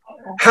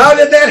 How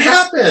did that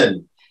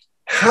happen?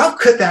 How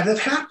could that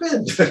have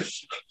happened?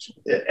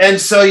 And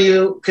so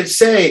you could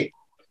say,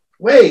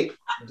 wait,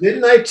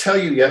 didn't I tell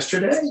you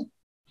yesterday?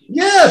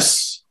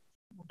 Yes,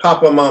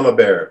 Papa Mama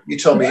Bear, you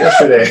told me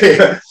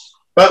yesterday.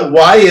 But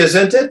why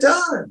isn't it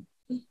done?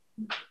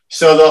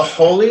 So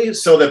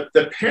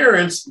the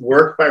parents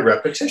work by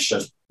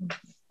repetition.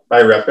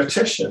 By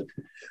repetition.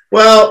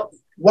 Well,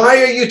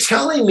 why are you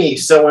telling me?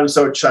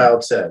 So-and-so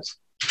child says.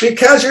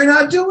 Because you're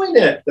not doing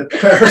it. The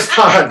parent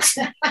responds.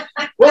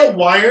 Well,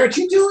 why aren't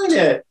you doing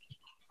it?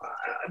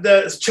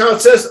 The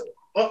child says,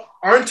 oh,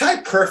 aren't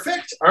I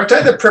perfect? Aren't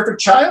I the perfect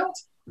child?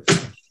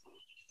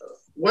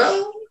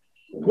 Well,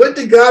 would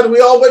to God we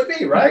all would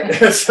be, right?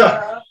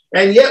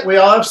 And yet we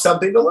all have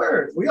something to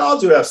learn. We all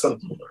do have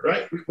something to learn,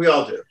 right? We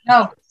all do.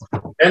 No.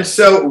 And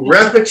so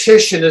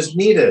repetition is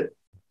needed.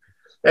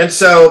 And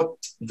so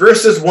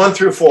verses 1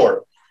 through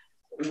 4,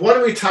 what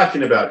are we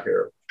talking about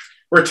here?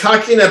 We're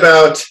talking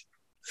about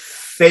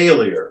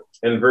failure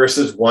in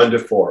verses 1 to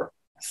 4,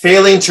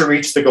 failing to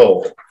reach the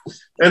goal.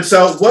 And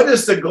so what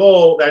is the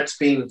goal that's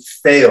being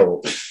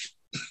failed?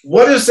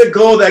 What is the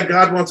goal that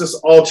God wants us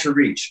all to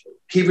reach?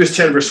 Hebrews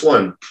 10, verse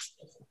 1.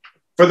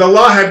 For the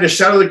law, having a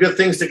shadow of the good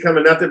things to come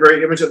and not the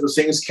very image of those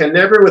things, can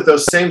never, with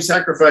those same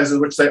sacrifices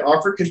which they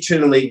offer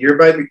continually year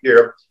by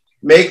year,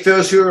 make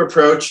those who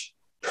approach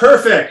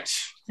perfect.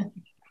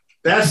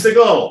 That's the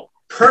goal.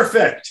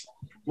 Perfect.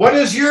 What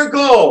is your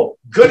goal?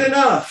 Good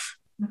enough.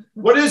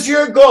 What is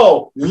your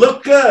goal?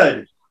 Look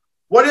good.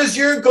 What is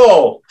your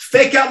goal?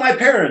 Fake out my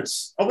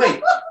parents. Oh,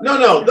 wait.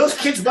 No. Those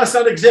kids must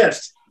not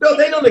exist. No,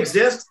 they don't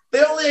exist.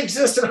 They only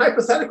exist in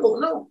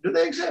hypothetical. No, do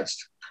they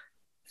exist?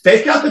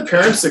 Fake out the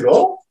parents the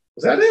goal?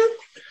 Is that it?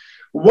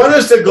 What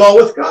is the goal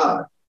with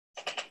God?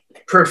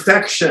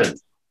 Perfection.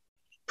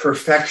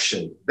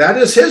 Perfection. That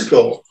is his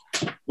goal.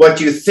 What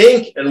you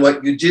think and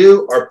what you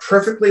do are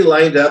perfectly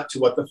lined up to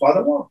what the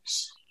Father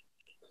wants.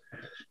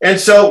 And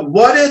so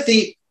what did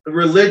the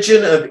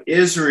religion of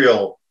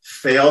Israel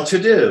fail to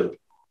do?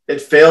 It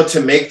failed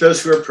to make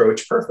those who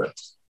approach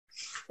perfect.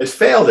 It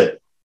failed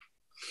it.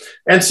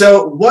 And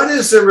so what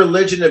is the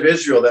religion of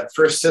Israel, that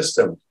first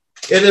system?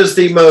 It is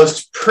the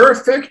most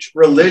perfect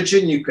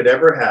religion you could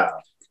ever have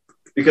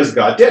because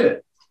God did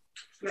it.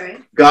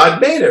 Right. God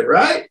made it,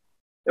 right?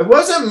 It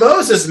wasn't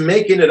Moses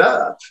making it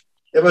up.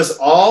 It was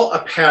all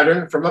a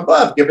pattern from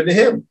above given to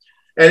him.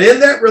 And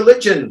in that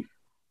religion,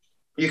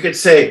 you could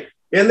say,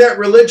 in that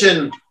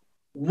religion,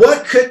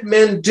 what could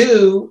men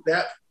do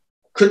that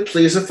could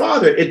please the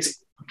Father?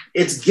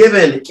 It's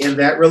given in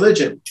that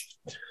religion.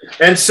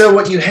 And so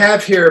what you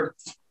have here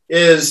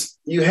is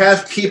you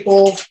have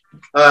people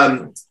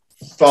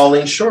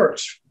falling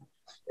short.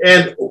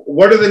 And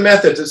what are the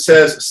methods? It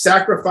says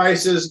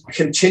sacrifices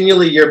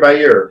continually year by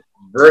year.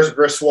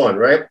 Verse 1,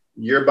 right?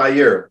 Year by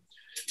year.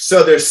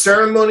 So there's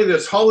ceremony,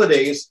 there's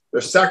holidays,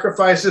 there's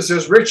sacrifices,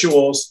 there's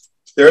rituals,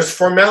 there's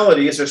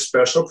formalities, there's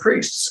special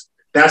priests.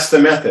 That's the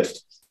method.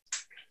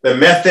 The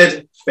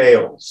method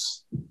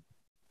fails.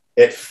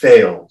 It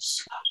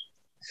fails.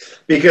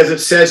 Because it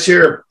says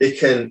here, it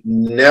can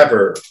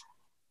never,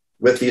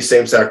 with these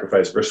same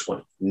sacrifice, verse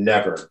 1,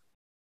 never.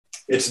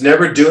 It's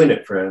never doing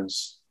it,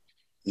 friends.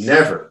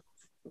 Never.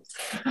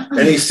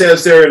 And he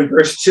says there in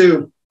verse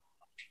 2,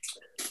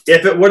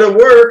 if it would have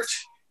worked,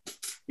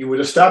 you would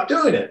have stopped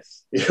doing it.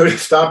 You would have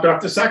stopped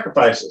off the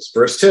sacrifices.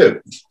 Verse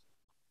 2.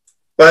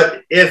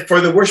 But if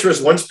for the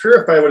worshipers once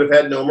purified would have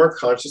had no more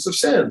conscience of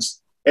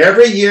sins.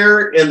 Every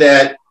year in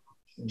that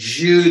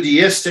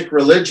Judaistic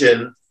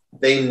religion,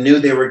 they knew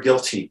they were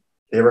guilty.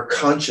 They were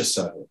conscious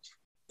of it.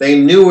 They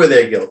knew were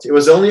they guilty. It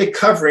was only a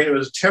covering. It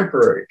was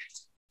temporary.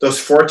 Those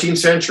 14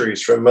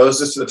 centuries from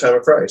Moses to the time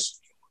of Christ.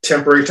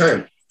 Temporary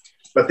time.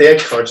 But they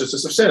had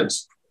consciousness of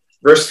sins.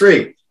 Verse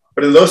 3.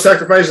 But in those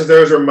sacrifices, there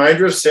was a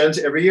reminder of sins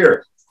every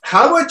year.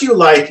 How would you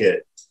like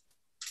it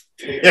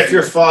if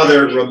your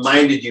father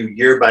reminded you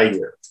year by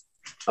year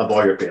of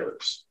all your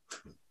failures?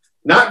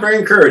 Not very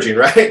encouraging,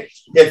 right?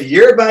 If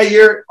year by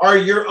year, or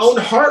your own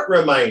heart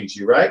reminds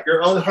you, right?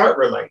 Your own heart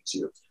reminds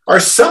you. Or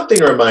something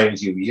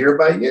reminds you year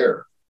by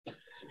year.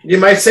 You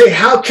might say,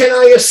 how can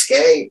I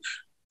escape?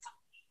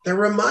 The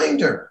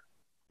reminder.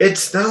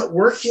 It's not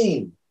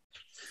working.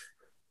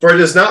 For it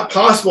is not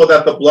possible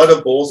that the blood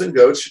of bulls and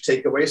goats should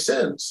take away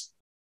sins.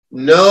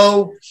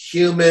 No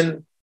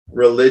human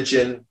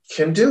religion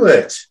can do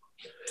it.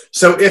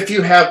 So if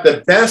you have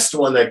the best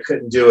one that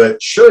couldn't do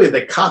it, surely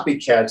the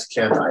copycats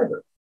can't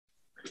either.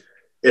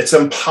 It's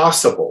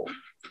impossible.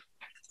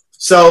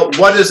 So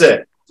what is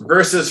it?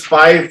 Verses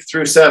 5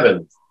 through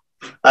 7.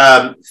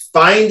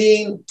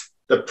 Finding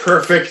the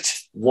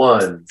perfect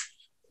one.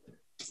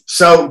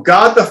 So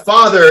God the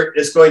Father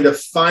is going to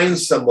find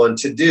someone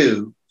to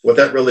do what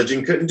that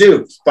religion couldn't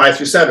do. 5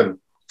 through 7.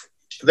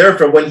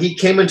 Therefore, when he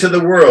came into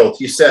the world,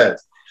 he said,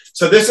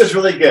 so this is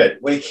really good.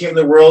 When he came in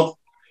the world,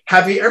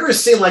 have you ever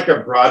seen like a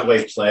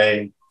Broadway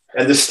play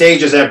and the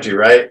stage is empty,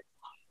 right?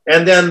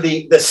 And then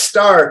the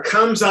star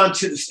comes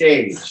onto the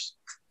stage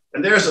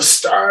and there's a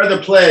star of the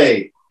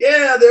play.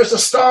 Yeah, there's a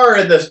star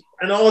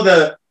and all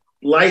the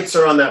lights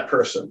are on that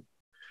person.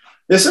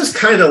 This is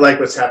kind of like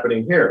what's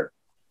happening here.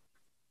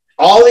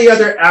 All the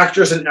other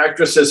actors and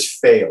actresses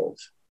failed.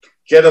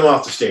 Get them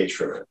off the stage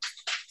for a minute.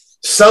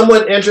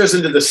 Someone enters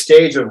into the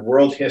stage of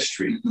world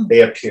history.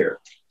 They appear.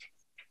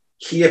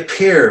 He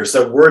appears.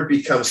 The word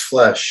becomes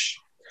flesh.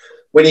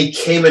 When he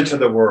came into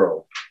the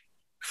world,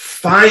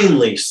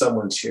 finally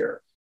someone's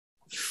here.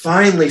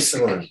 Finally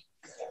someone.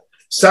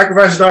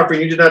 Sacrifice and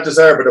offering you did not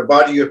desire, but a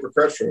body you have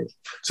prepared for me.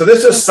 So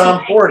this is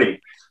Psalm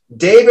 40.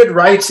 David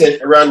writes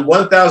it around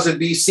 1000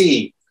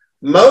 BC.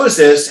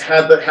 Moses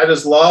had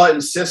his law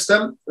and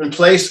system in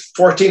place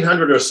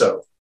 1400 or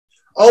so.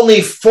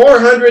 Only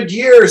 400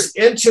 years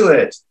into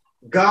it,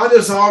 God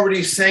is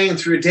already saying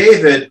through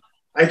David,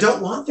 I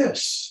don't want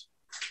this.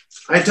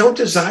 I don't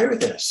desire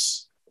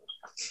this.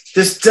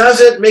 This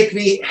doesn't make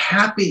me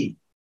happy.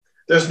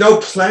 There's no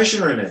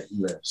pleasure in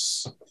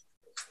this.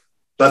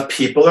 But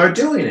people are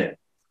doing it.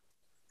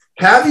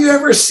 Have you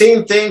ever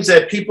seen things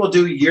that people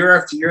do year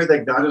after year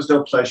that God has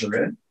no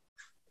pleasure in?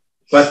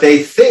 But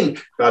they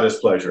think God has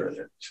pleasure in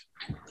it.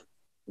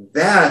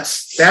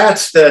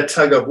 That's the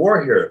tug of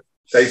war here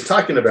that he's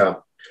talking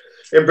about.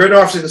 In burnt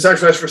offerings and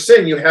sacrifice for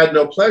sin, you had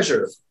no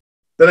pleasure.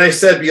 Then I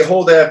said,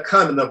 behold, I have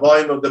come. In the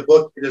volume of the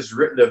book, it is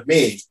written of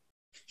me.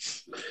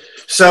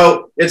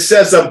 So it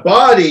says, a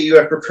body you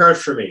have prepared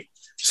for me.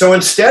 So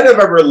instead of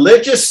a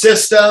religious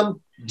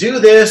system, do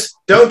this,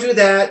 don't do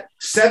that,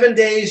 7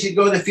 days, you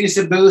go to the Feast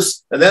of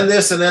Booths, and then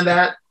this and then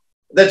that.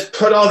 Let's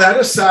put all that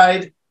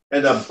aside,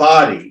 and a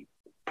body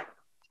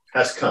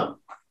has come.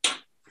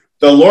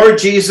 The Lord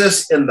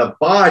Jesus in the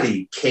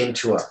body came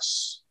to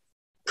us,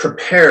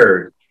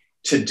 prepared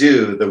to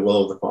do the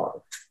will of the Father.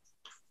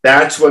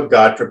 That's what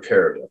God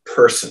prepared, a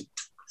person.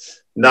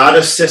 Not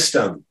a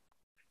system,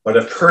 but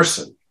a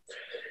person.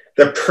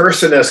 The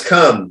person has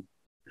come.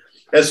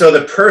 And so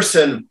the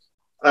person,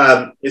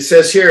 it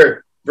says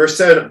here, verse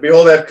 7,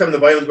 behold, I have come, the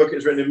volume of the book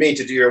is written to me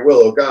to do your will,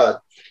 O God.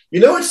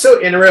 You know what's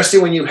so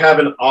interesting when you have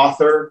an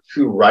author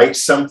who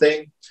writes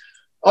something?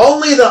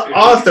 Only the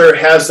author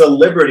has the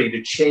liberty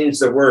to change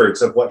the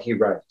words of what he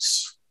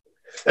writes.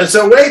 And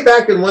so way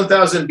back in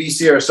 1000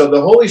 BC or so,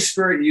 the Holy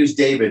Spirit used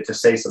David to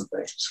say some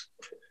things.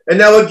 And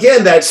now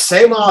again, that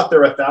same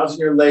author 1,000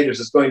 years later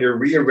is going to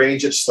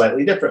rearrange it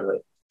slightly differently.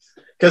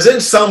 Because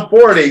in Psalm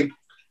 40,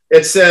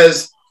 it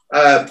says,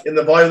 in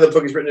the volume of the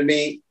book is written to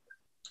me,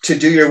 to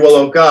do your will,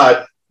 O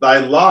God, thy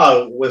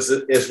law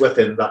is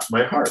within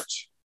my heart.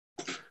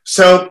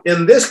 So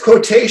in this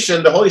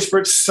quotation, the Holy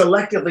Spirit's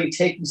selectively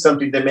taking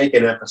something to make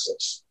an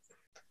emphasis.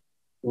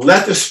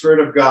 Let the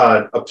Spirit of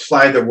God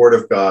apply the word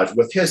of God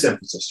with his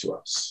emphasis to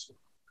us.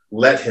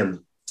 Let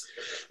him.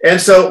 And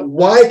so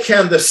why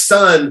can the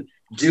Son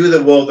do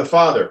the will of the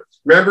Father?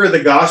 Remember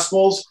the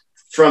Gospels?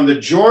 From the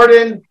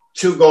Jordan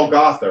to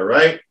Golgotha,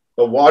 right?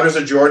 The waters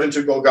of Jordan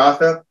to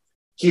Golgotha.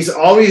 He's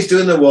always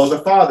doing the will of the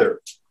Father.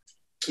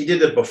 He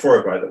did it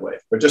before, by the way.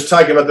 We're just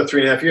talking about the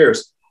 3.5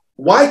 years.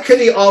 Why could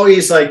he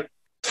always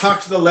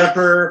talk to the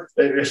leper,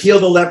 heal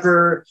the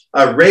leper,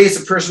 raise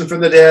the person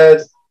from the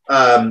dead,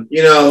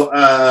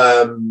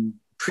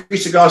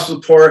 preach the gospel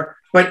to the poor,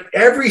 but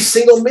every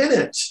single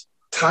minute,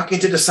 talking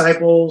to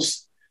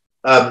disciples,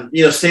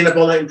 staying up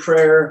all night in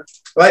prayer,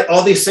 right?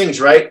 All these things,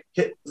 right?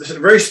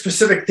 Very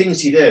specific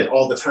things he did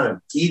all the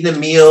time. Eating a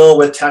meal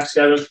with tax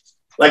gatherers,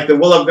 like the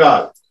will of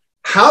God.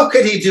 How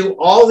could he do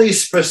all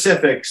these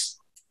specifics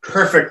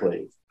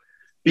perfectly?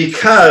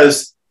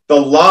 Because the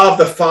law of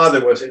the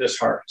Father was in his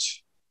heart.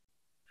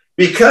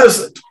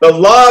 Because the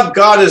law of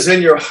God is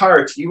in your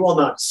heart, you will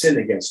not sin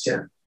against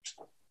him.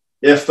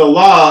 If the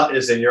law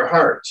is in your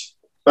heart.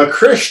 But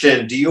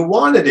Christian, do you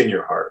want it in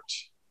your heart?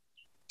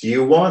 Do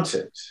you want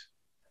it?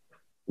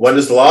 When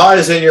his law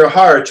is in your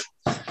heart,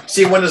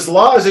 see, when his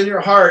law is in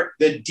your heart,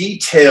 the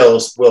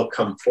details will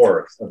come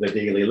forth of the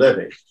daily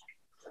living.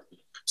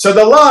 So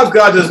the law of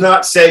God does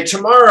not say,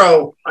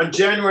 tomorrow on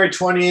January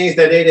 28th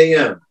at 8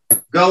 a.m.,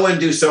 go and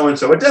do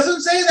so-and-so. It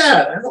doesn't say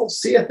that. I don't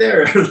see it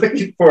there. I'm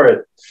looking for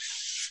it.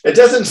 It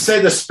doesn't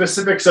say the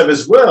specifics of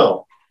his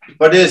will,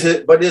 but is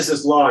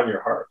his law in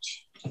your heart?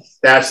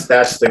 That's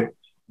the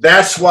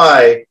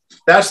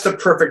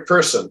perfect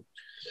person.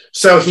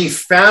 So he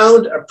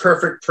found a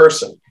perfect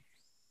person.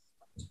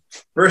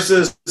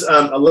 verses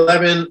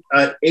 11,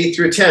 8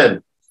 through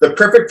 10. The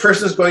perfect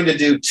person is going to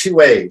do two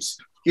ways.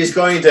 He's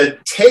going to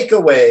take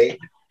away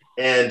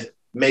and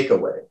make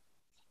away.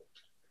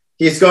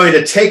 He's going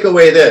to take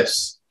away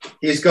this.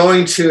 He's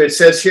going to, it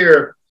says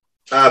here,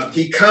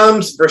 he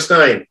comes, verse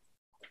 9.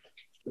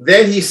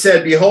 Then he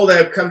said, behold, I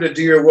have come to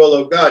do your will,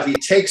 O God. He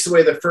takes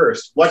away the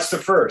first. What's the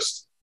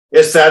first?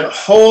 It's that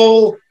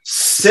whole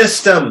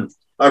system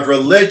of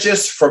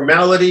religious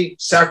formality,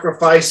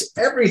 sacrifice,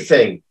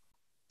 everything.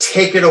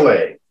 Take it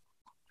away.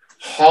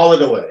 Haul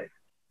it away.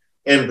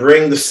 And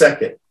bring the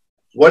second.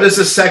 What is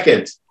the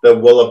second? The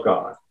will of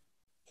God.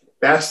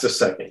 That's the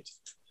second.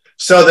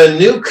 So the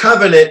new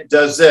covenant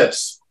does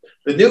this.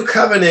 The new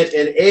covenant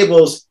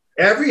enables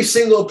every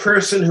single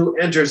person who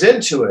enters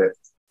into it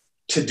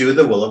to do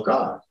the will of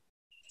God.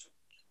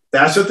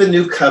 That's what the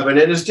new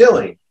covenant is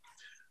doing.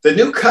 The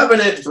new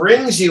covenant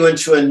brings you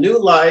into a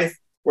new life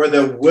where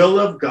the will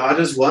of God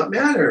is what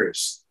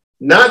matters.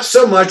 Not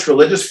so much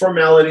religious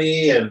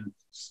formality and,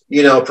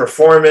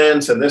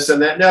 performance and this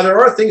and that. Now, there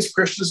are things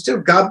Christians do.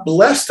 God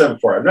bless them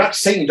for it. I'm not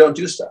saying you don't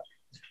do stuff.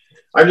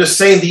 I'm just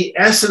saying the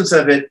essence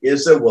of it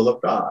is the will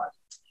of God.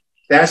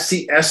 That's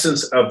the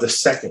essence of the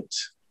second.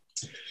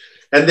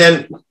 And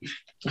then,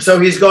 so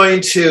he's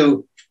going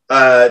to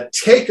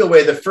take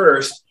away the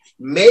first,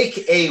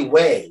 make a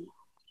way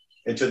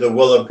into the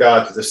will of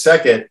God to the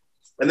second.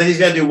 And then he's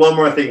going to do one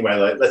more thing.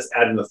 Let's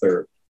add in the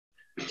third.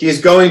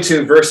 He's going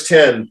to, verse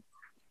 10,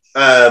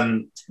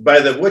 by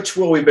the which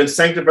will we've been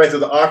sanctified through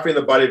the offering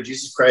of the body of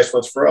Jesus Christ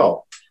once for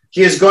all.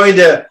 He is going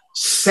to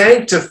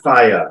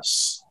sanctify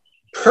us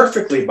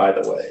perfectly, by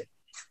the way.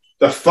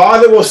 The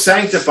Father will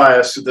sanctify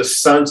us through the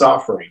Son's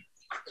offering.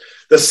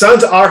 The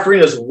Son's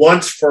offering is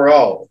once for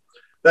all.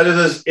 That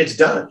is, it's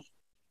done.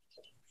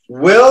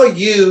 Will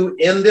you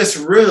in this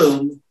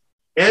room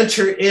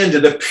enter into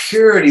the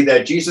purity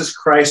that Jesus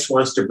Christ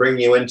wants to bring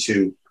you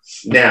into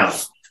now?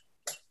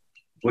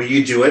 Will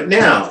you do it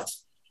now?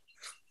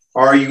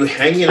 Or are you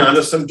hanging on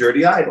to some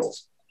dirty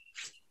idols?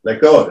 Let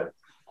go of it.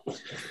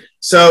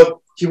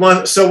 So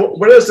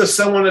what does the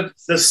Son want?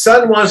 The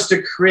Son wants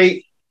to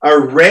create a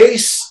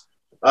race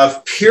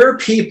of pure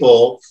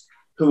people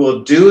who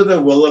will do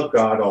the will of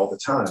God all the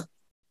time.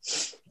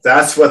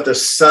 That's what the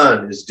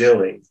Son is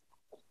doing.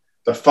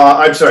 That's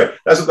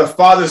what the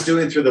Father's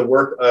doing through the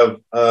work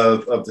of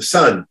the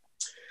Son.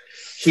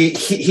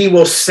 He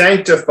will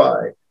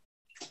sanctify.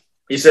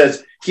 He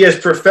says, he has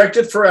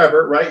perfected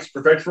forever, right? He's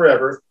perfected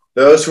forever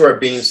those who are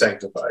being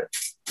sanctified.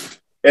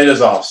 It is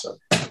awesome.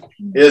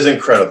 It is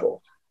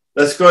incredible.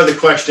 Let's go to the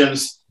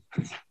questions.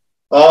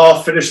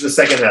 I'll finish the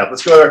second half.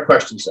 Let's go to our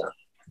questions now.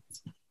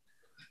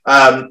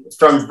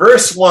 From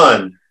verse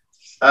 1,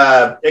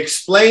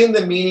 explain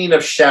the meaning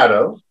of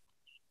shadow.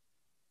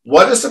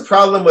 What is the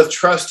problem with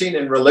trusting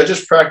in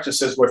religious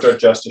practices which are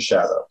just a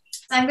shadow?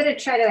 I'm going to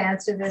try to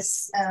answer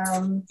this.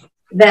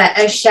 That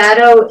a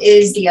shadow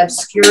is the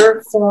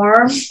obscure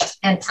form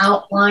and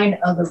outline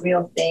of the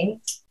real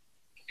thing.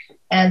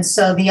 And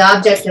so the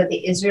object of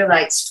the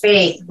Israelites'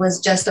 faith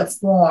was just a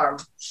form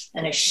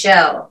and a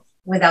shell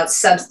without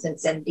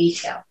substance and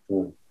detail.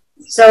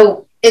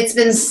 So it's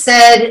been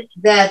said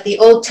that the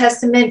Old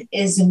Testament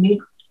is the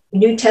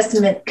New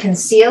Testament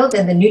concealed,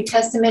 and the New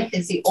Testament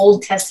is the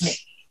Old Testament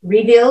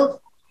revealed.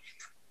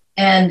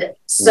 And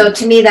so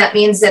to me, that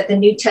means that the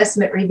New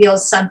Testament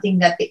reveals something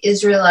that the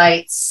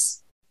Israelites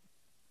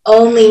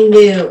only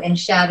knew in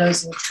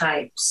shadows and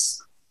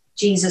types,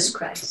 Jesus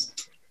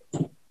Christ.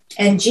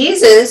 And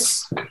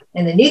Jesus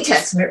in the New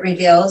Testament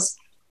reveals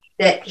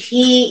that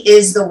he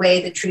is the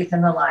way, the truth,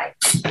 and the life.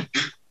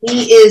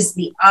 He is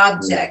the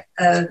object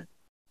of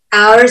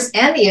ours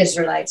and the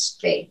Israelites'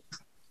 faith.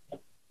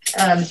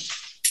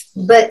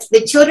 But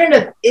the children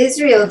of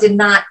Israel did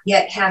not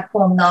yet have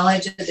full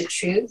knowledge of the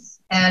truth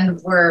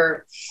and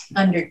were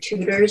under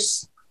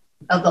tutors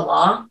of the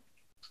law.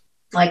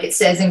 Like it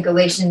says in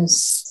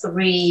Galatians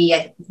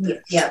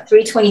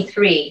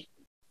 3:23.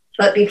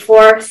 But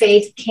before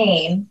faith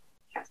came,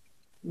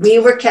 we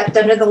were kept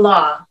under the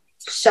law,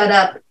 shut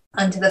up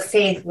unto the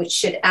faith which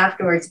should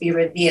afterwards be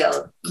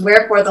revealed.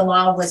 Wherefore the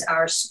law was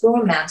our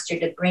schoolmaster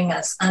to bring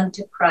us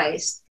unto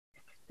Christ,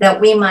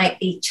 that we might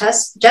be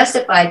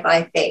justified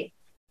by faith.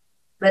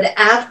 But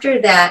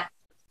after that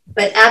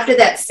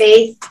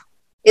faith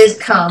is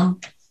come,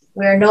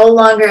 we are no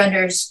longer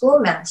under a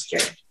schoolmaster.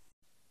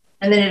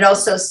 And then it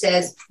also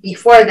says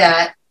before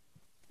that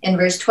in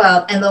verse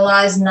 12, and the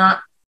law is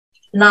not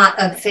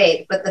of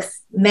faith, but the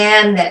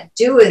man that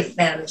doeth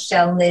them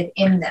shall live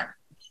in them.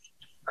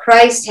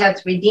 Christ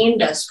hath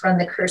redeemed us from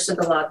the curse of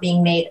the law,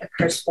 being made a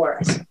curse for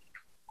us.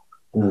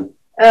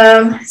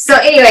 So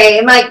anyway,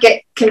 it might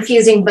get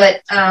confusing,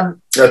 but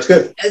that's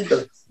good.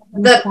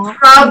 The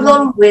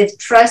problem with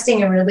trusting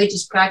in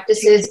religious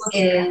practices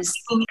is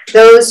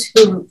those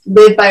who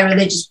live by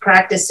religious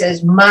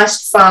practices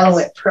must follow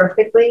it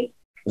perfectly.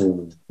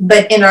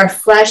 But in our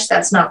flesh,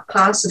 that's not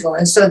possible.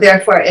 And so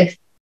therefore, if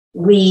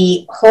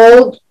we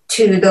hold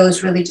to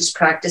those religious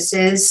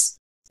practices,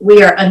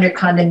 we are under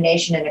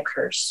condemnation and a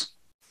curse.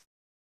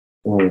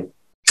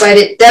 But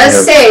it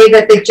does say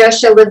that the just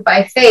shall live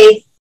by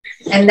faith,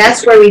 and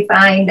that's where we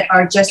find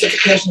our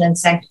justification and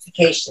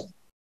sanctification.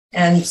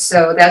 And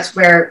so that's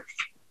where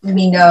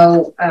we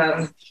know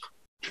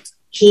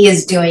he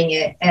is doing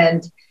it,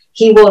 and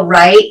he will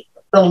write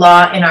the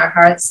law in our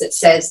hearts that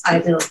says,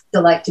 I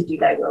delight to do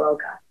thy will, O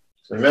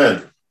God.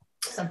 Amen.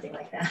 Something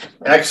like that.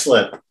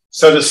 Excellent.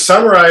 So to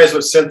summarize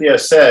what Cynthia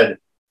said,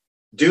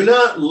 do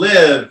not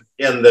live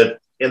in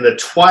the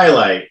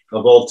twilight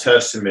of Old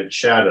Testament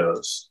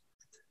shadows.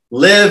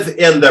 Live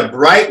in the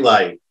bright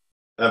light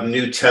of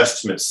New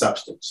Testament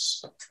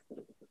substance.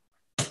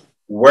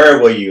 Where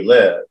will you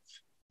live?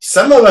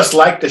 Some of us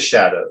like the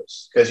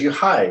shadows because you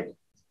hide.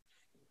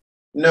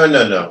 No.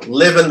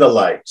 Live in the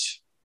light.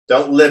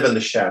 Don't live in the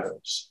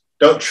shadows.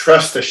 Don't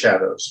trust the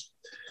shadows.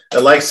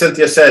 And like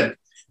Cynthia said,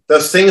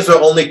 those things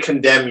will only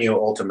condemn you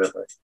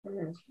ultimately.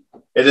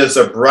 It is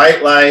a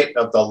bright light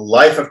of the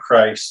life of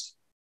Christ,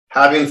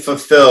 having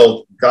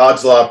fulfilled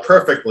God's law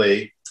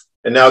perfectly.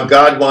 And now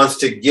God wants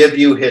to give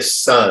you his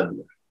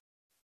son,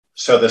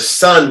 so the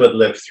son would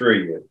live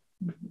through you.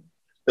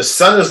 The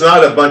son is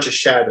not a bunch of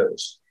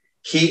shadows.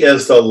 He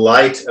is the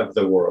light of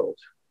the world.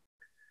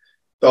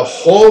 The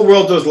whole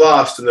world was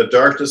lost in the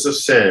darkness of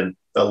sin.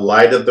 The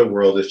light of the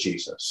world is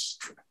Jesus.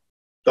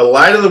 The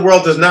light of the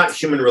world is not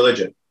human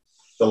religion.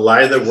 The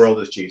light of the world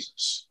is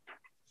Jesus.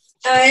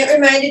 It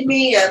reminded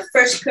me of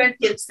 1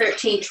 Corinthians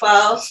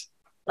 13:12,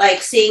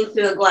 like seeing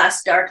through a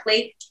glass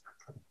darkly.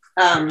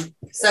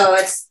 So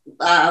it's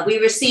we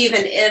receive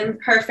an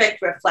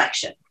imperfect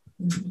reflection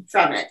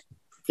from it.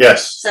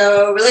 Yes.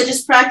 So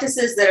religious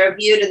practices that are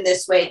viewed in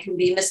this way can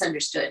be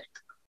misunderstood.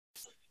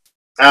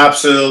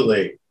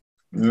 Absolutely.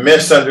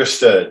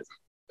 Misunderstood.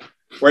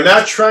 We're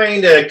not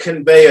trying to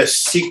convey a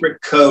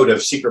secret code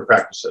of secret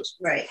practices.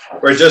 Right.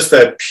 We're just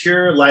the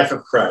pure life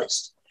of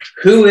Christ.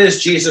 Who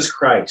is Jesus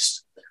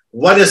Christ?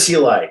 What is he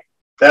like?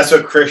 That's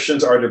what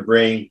Christians are to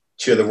bring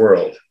to the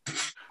world.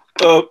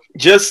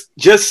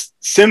 Just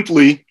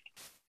simply,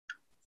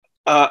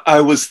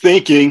 I was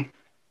thinking,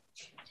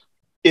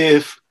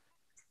 if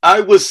I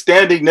was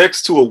standing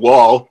next to a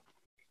wall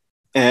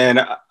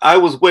and I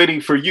was waiting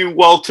for you,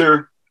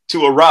 Walter,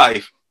 to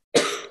arrive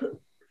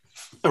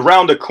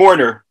around the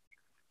corner,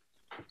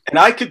 and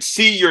I could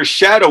see your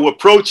shadow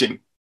approaching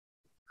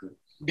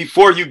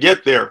before you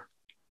get there.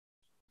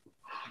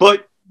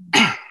 But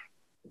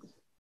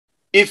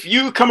if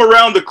you come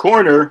around the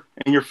corner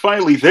and you're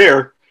finally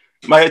there,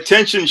 my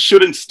attention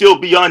shouldn't still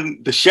be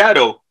on the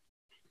shadow.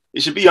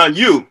 It should be on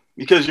you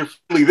because you're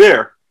finally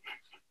there.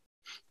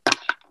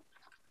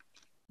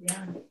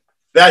 Yeah.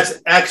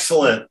 That's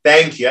excellent.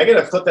 Thank you. I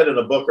got to put that in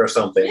a book or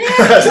something. Yeah.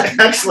 That's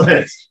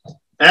excellent.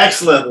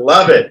 Excellent.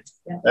 Love it.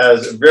 Yeah.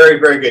 That's very,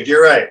 very good.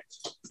 You're right.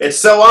 It's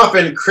so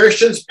often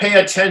Christians pay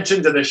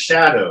attention to the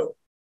shadow,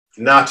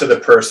 not to the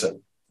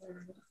person.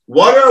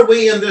 What are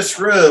we in this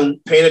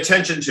room paying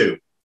attention to?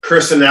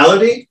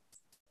 Personality?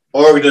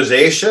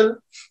 Organization?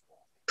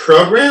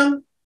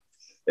 Program?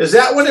 Is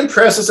that what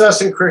impresses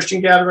us in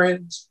Christian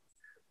gatherings?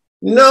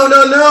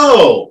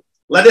 No.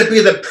 Let it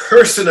be the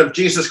person of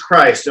Jesus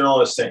Christ and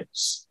all his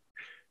saints.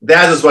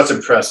 That is what's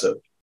impressive.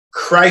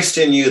 Christ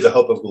in you, the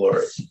hope of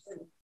glory.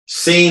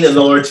 Seen in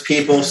the Lord's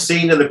people,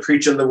 seen in the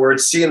preaching of the word,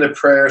 seen in the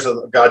prayers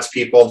of God's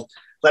people.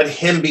 Let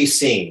him be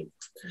seen.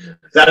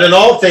 That in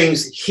all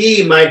things,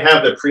 he might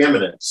have the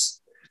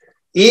preeminence.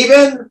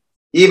 Even,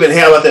 hey,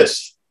 how about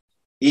this?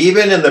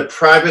 Even in the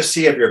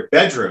privacy of your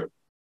bedroom,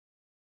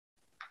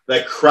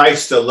 let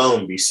Christ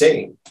alone be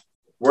seen.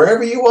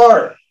 Wherever you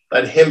are,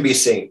 let him be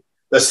seen.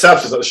 The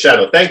substance of the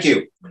shadow. Thank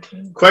you.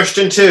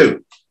 Question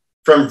 2.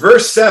 From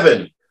verse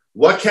 7,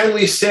 what can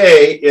we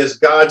say is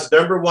God's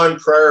number one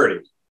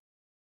priority?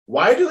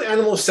 Why do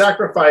animal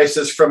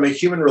sacrifices from a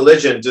human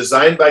religion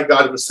designed by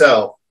God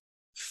himself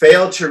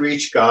fail to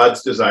reach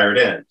God's desired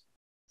end?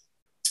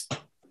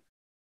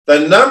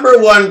 The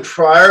number one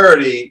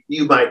priority,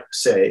 you might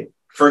say,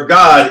 for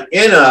God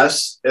in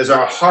us is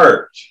our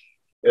heart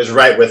is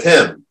right with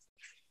him.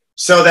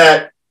 So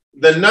that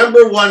the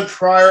number one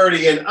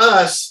priority in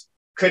us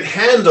could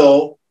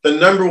handle the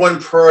number one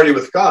priority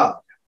with God.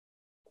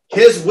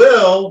 His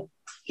will,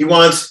 he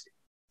wants,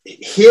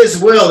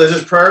 his will is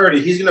his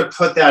priority. He's going to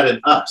put that in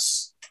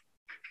us.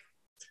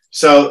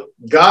 So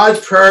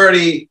God's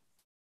priority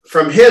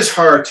from his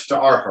heart to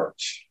our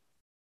heart.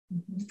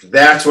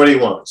 That's what he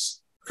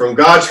wants. From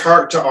God's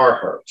heart to our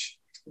heart.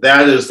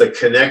 That is the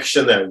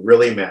connection that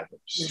really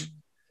matters.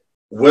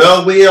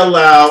 Will we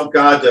allow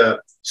God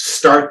to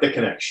start the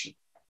connection?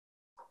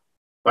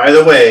 By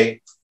the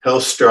way,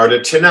 he'll start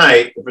it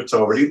tonight if it's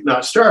already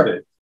not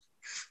started.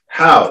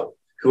 How?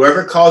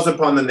 Whoever calls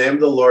upon the name of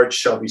the Lord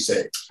shall be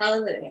saved.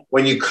 Hallelujah.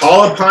 When you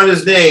call upon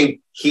his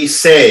name, he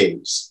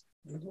saves.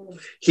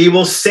 He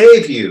will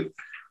save you.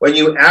 When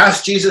you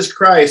ask Jesus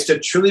Christ to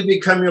truly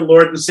become your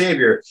Lord and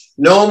Savior,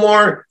 no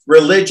more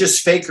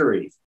religious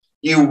fakery.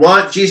 You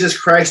want Jesus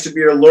Christ to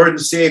be your Lord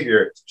and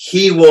Savior.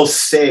 He will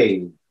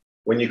save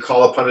when you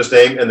call upon his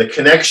name, and the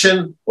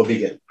connection will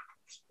begin.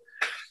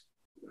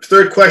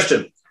 Third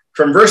question,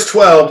 from verse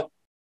 12,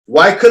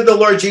 why could the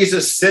Lord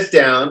Jesus sit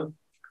down,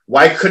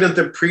 Why couldn't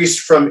the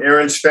priest from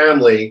Aaron's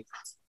family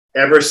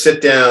ever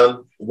sit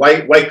down?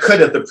 Why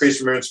couldn't the priest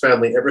from Aaron's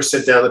family ever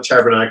sit down the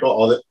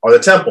tabernacle or the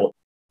temple?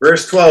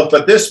 Verse 12,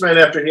 but this man,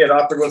 after he had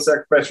offered one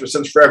sacrifice for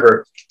sins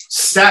forever,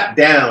 sat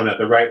down at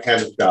the right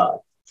hand of God.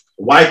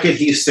 Why could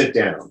he sit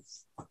down?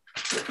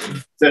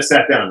 Just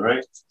sat down,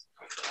 right?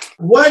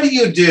 What do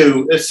you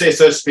do, let's say,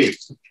 so to speak,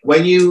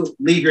 when you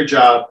leave your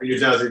job or you're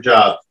done with your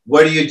job?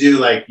 What do?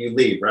 Like you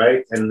leave,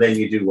 right? And then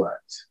you do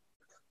what?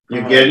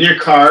 You get in your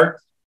car,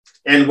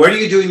 and what are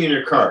you doing in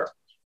your car?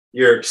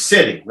 You're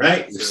sitting,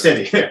 right? You're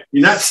sitting.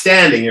 You're not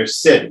standing, you're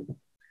sitting.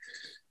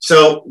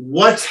 So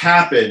what's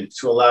happened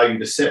to allow you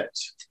to sit?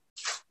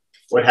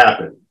 What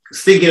happened?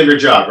 Thinking of your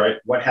job, right?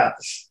 What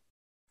happened?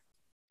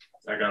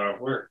 I got off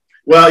work.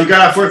 Well, you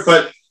got off work,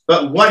 but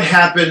what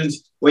happened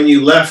when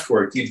you left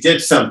work? You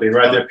did something,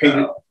 right? They're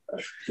paying.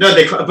 No,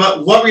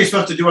 but what were you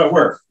supposed to do at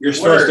work? You're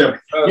supposed to.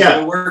 Yeah,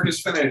 the work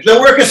is finished. The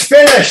work is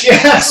finished.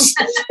 Yes,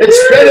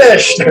 it's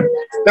finished.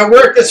 The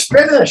work is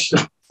finished.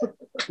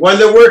 When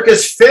the work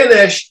is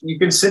finished, you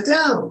can sit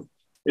down.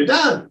 You're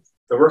done.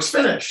 The work's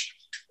finished.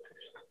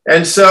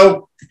 And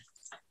so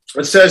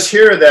it says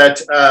here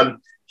that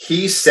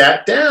he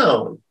sat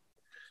down.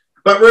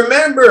 But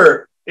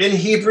remember, in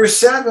Hebrews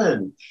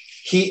 7,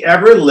 he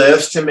ever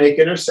lives to make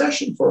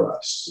intercession for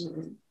us.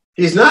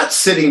 He's not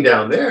sitting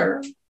down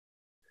there.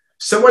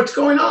 So what's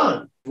going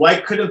on?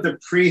 Why couldn't the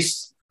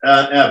priests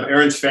of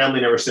Aaron's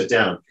family never sit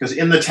down? Because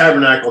in the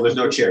tabernacle, there's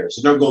no chairs.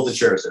 There's no golden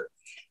chairs there.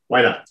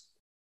 Why not?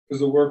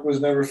 Because the work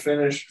was never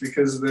finished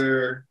because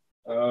their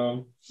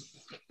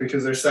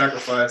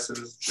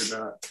sacrifices did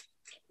not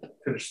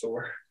finish the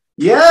work.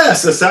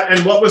 Yes,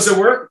 and what was the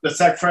work the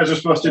sacrifice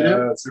was supposed to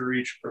do? To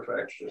reach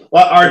perfection.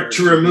 Well,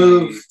 to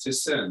remove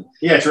sin.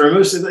 Yeah, to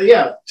remove sin.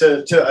 Yeah,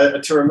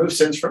 to remove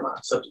sins from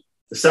us. So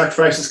the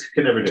sacrifices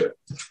could never do it.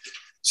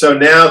 So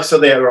now,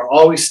 they were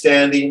always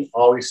standing,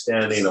 always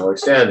standing,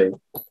 always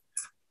standing.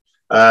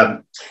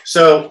 Fourth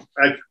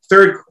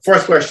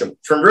question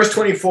from verse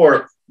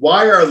 24.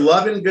 Why are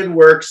love and good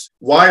works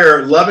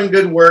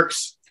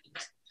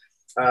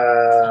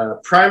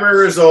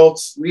primary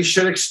results we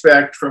should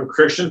expect from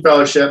Christian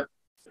fellowship?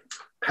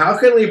 How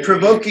can we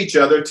provoke each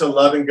other to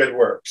love and good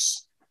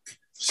works?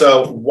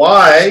 So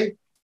why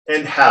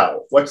and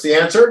how? What's the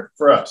answer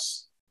for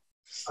us?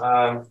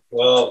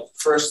 Well,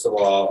 first of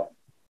all,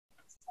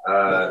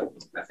 I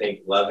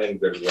think love and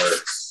good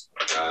works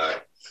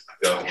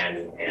go hand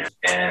in hand.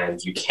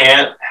 And you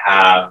can't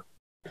have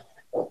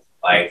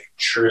like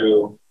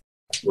true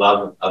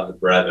love of the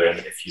brethren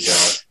if you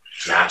don't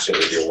match it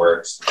with your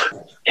works.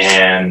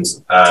 And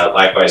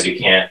likewise, you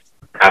can't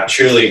have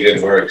truly good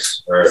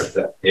works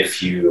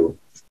if you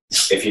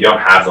don't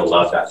have the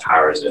love that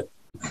powers it.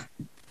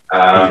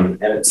 And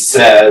it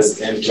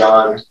says in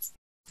John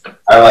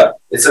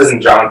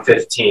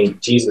 15,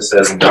 Jesus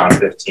says in John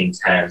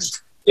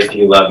 15:10, if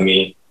you love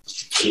me,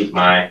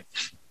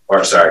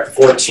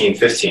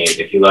 14:15,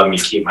 if you love me,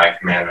 keep my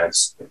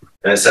commandments.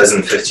 And it says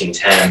in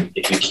 15:10,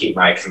 if you keep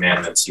my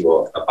commandments, you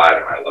will abide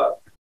in my love.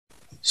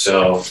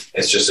 So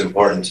it's just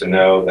important to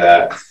know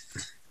that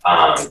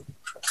our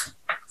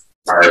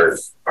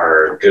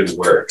good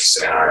works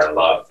and our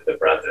love for the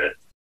brethren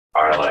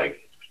are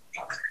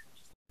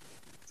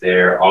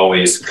they're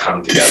always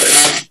come together.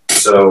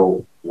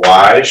 So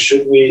why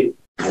should we?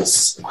 I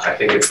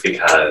think it's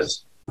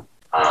because,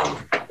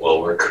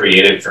 we're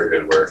created for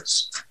good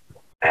works.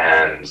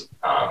 And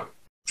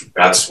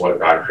that's what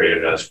God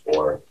created us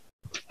for,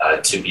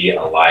 to be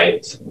a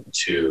light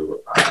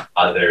to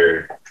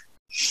others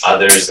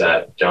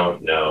that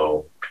don't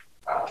know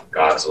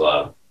God's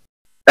love.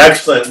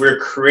 Excellent. We're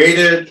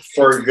created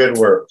for good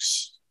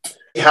works.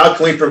 How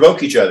can we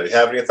provoke each other?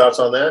 Have any thoughts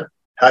on that?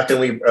 How can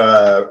we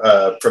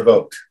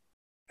provoke?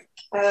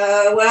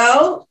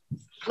 Well,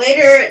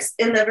 later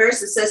in the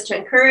verse, it says to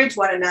encourage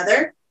one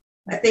another.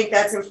 I think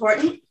that's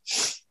important.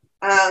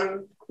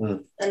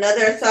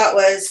 Another thought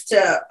was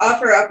to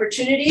offer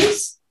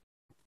opportunities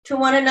to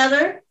one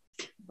another.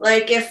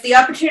 Like if the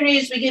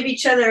opportunities we give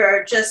each other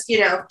are just,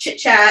 chit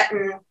chat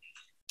and,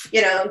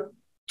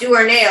 do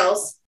our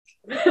nails,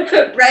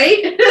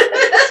 right?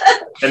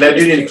 And I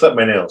do need to clip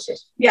my nails.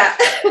 Yeah.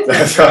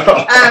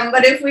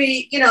 But if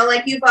we,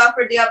 like you've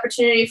offered the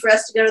opportunity for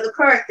us to go to the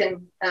park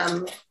and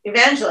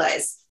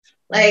evangelize,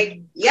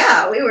 we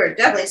were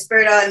definitely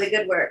spurred on to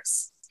good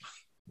works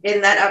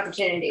in that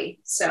opportunity.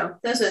 So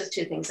those are the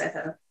two things I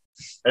thought of.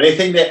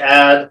 Anything to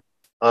add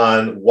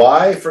on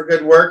why for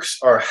good works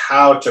or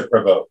how to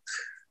provoke?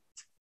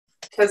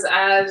 Because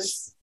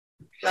as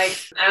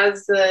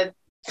the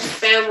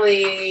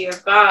family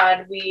of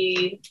God,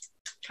 we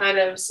kind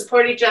of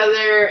support each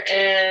other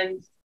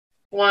and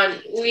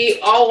we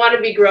all want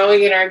to be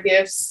growing in our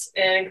gifts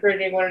and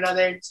encouraging one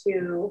another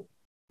to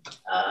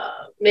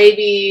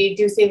maybe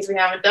do things we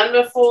haven't done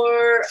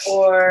before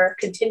or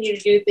continue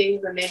to do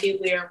things that maybe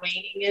we are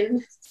waning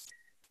in.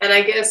 And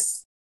I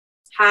guess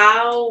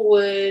how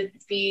would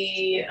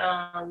be,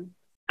 I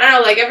don't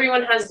know,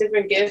 everyone has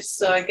different gifts.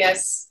 So I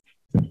guess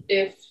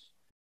if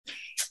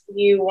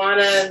you want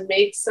to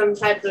make some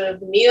type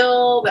of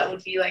meal that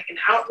would be like an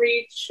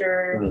outreach,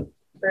 or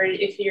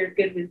if you're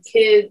good with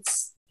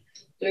kids,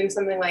 doing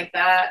something like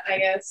that, I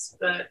guess.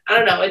 But I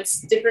don't know.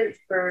 It's different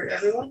for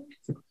everyone.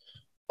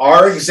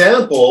 Our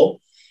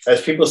example,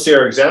 as people see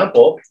our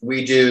example,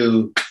 we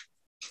do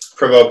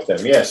provoke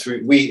them. Yes,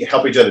 we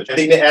help each other.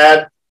 Anything to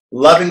add?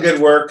 Love and good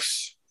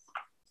works.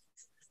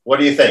 What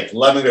do you think?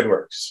 Love and good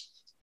works.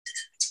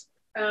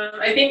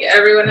 I think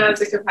everyone has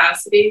the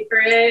capacity for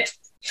it.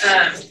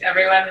 God's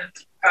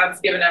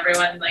given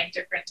everyone like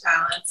different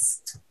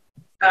talents.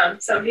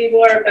 Some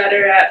people are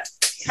better at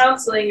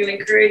counseling and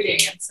encouraging,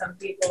 and some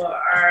people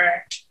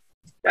are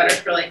better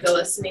for like the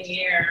listening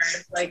ear,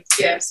 or like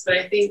gifts. But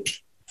I think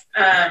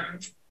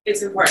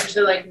it's important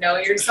to like know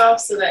yourself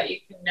so that you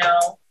can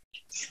know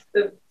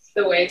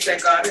the ways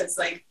that God has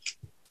like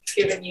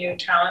given you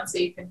talent, so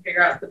you can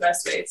figure out the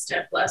best ways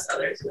to bless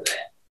others with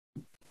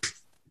it.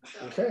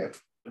 Okay.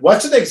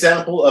 What's an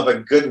example of a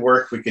good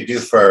work we could do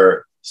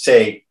for,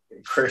 say,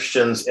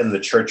 Christians in the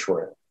church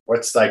world?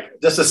 What's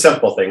like just a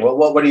simple thing?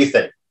 What do you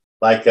think?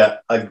 Like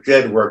a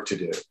good work to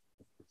do?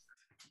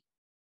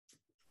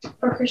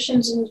 For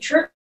Christians in the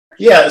church?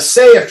 Yeah,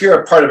 say if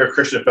you're a part of a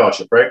Christian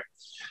fellowship, right?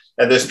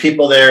 And there's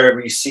people there,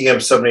 we see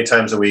them so many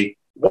times a week.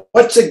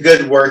 What's a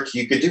good work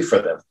you could do for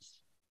them?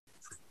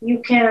 You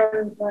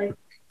can like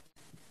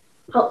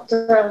help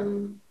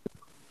them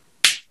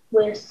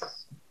with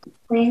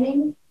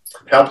cleaning.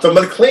 Help them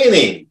with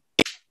cleaning.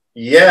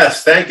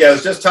 Yes, thank you. I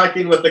was just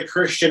talking with a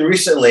Christian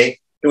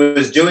recently who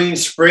was doing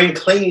spring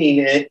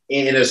cleaning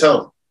in his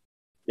home.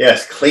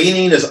 Yes,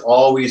 cleaning is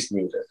always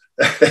needed.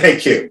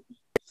 Thank you.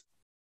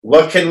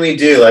 What can we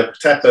do? Like, what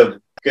type of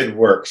good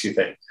works you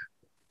think?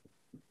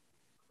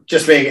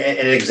 Just make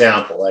an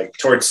example, like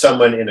towards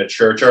someone in a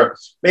church, or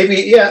maybe,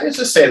 yeah, let's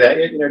just say that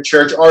in a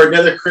church, or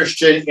another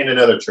Christian in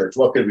another church.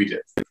 What could we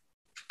do?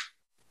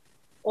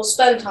 We'll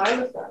spend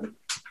time with them.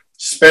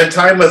 Spend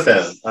time with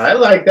them. I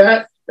like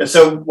that. And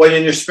so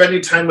when you're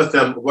spending time with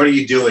them, what are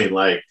you doing?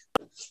 Like,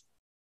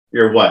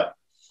 you're what?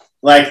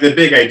 Like the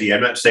big idea.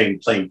 I'm not saying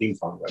playing ping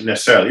pong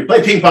necessarily. You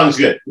play ping pong's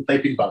good. You play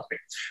ping pong.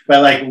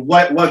 But like,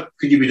 what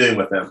could you be doing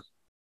with them?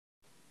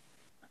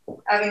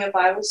 Having a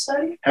Bible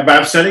study. A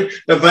Bible study?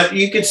 No, but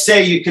you could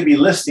say you could be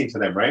listening to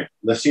them, right?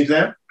 Listening to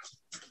them.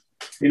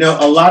 You know,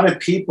 a lot of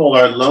people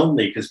are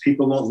lonely because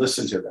people won't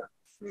listen to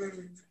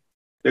them.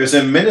 There's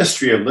a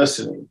ministry of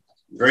listening.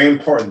 Very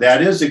important.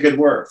 That is a good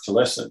work, to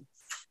listen.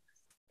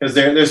 Because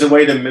there's a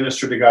way to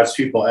minister to God's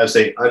people as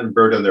they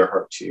unburden their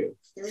heart to you.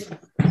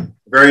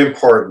 Very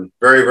important.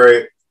 Very,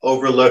 very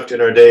overlooked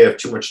in our day of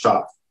too much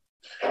talk.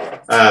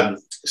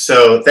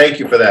 So thank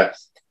you for that.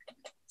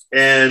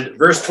 And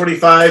verse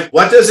 25,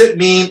 what does it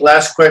mean,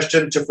 last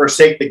question, to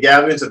forsake the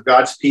gatherings of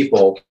God's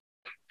people?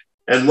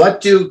 And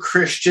what do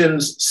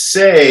Christians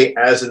say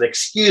as an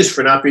excuse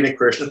for not being a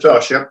Christian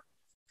fellowship?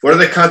 What are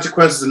the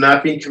consequences of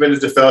not being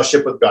committed to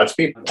fellowship with God's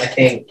people? I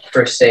think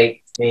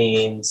forsake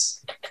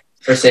means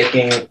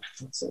forsaking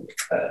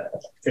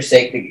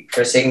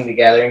the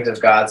gatherings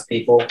of God's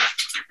people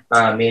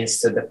means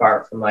to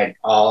depart from like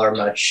all or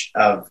much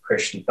of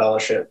Christian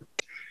fellowship.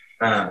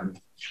 I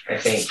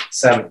think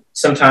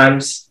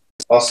sometimes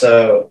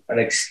also an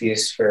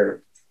excuse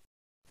for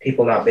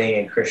people not being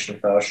in Christian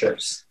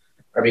fellowships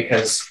are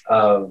because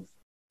of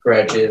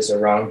grudges or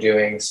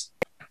wrongdoings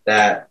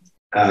that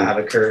have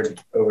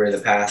occurred over the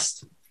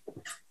past.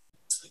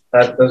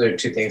 Those are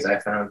two things I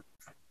found.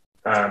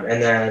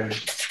 And then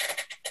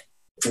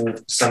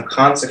some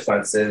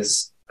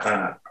consequences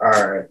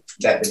are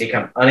that they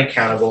become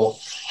unaccountable,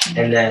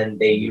 and then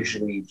they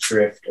usually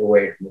drift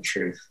away from the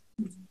truth.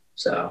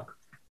 So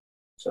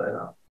I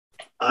know.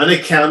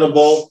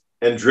 Unaccountable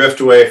and drift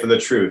away from the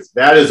truth.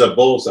 That is a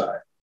bullseye.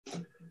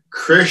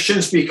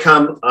 Christians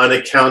become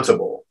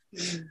unaccountable,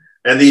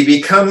 and they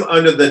become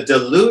under the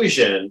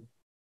delusion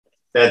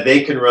that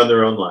they can run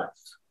their own life.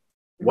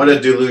 What a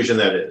delusion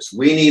that is.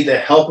 We need the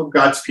help of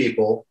God's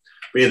people.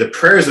 We need the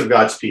prayers of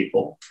God's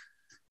people.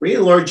 We need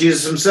the Lord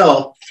Jesus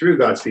himself through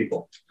God's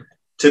people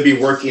to be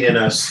working in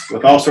us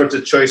with all sorts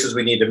of choices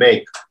we need to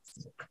make.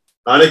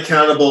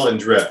 Unaccountable and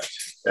drift.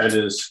 That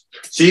is,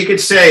 so you could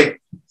say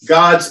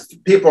God's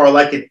people are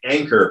like an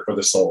anchor for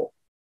the soul.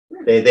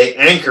 They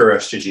anchor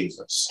us to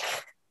Jesus.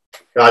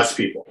 God's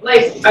people.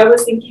 Like, I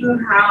was thinking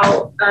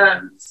how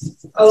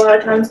a lot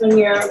of times when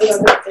you're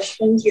with other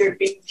Christians, you're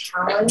being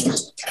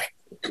challenged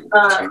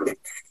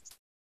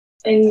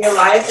in your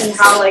life, and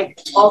how, like,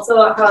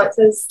 also how it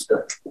says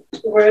the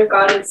word of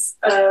God is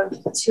a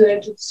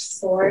two-edged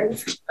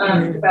sword,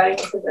 dividing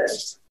into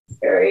the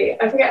very,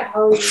 I forget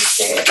how you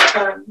say it.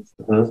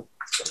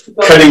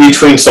 Cutting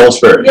between soul and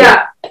spirit.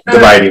 Yeah.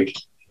 Dividing.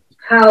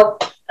 How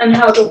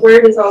the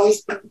word is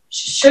always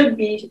should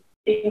be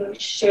being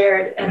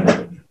shared,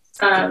 and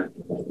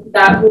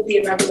that will be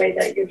another way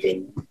that you're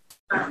being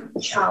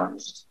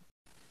challenged.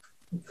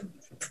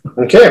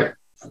 Okay.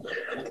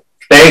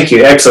 Thank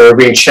you. Excellent. We're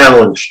being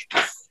challenged.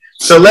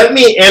 So let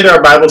me end our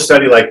Bible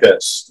study like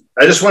this.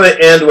 I just want to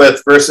end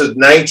with verses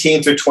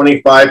 19 through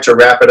 25 to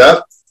wrap it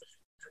up.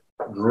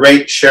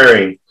 Great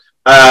sharing.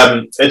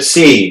 Let's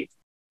see.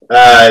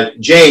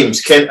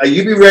 James, can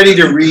you be ready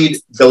to read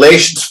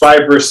Galatians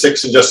 5, verse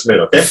 6 in just a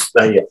minute, okay?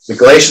 Not yet.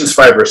 Galatians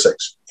 5, verse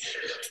 6.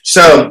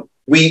 So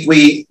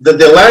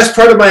the last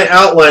part of my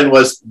outline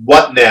was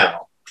what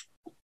now?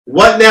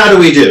 What now do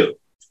we do?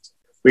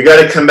 We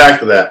got to come back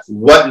to that.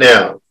 What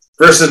now?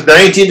 Verses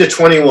 19 to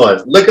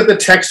 21. Look at the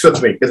text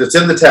with me, because it's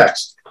in the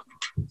text.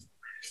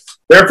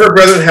 Therefore,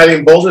 brethren,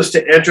 having boldness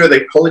to enter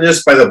the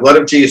holiness by the blood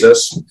of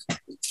Jesus,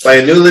 by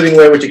a new living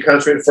way which he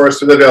consecrated for us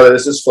through the veil, that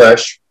is his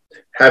flesh,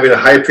 having a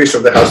high priest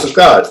of the house of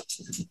God.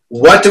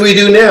 What do we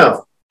do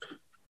now?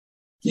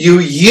 You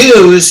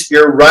use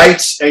your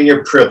rights and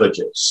your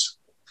privileges.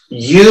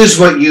 Use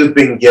what you've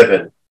been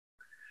given.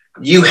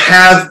 You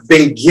have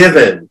been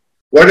given.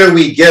 What are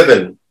we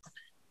given?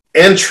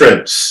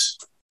 Entrance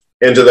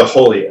into the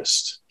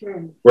holiest.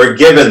 We're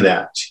given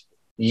that.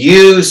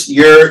 Use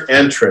your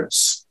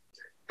entrance.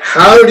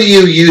 How do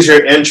you use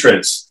your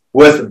entrance?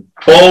 With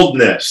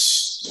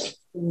boldness.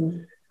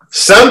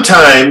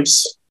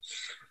 Sometimes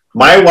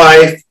my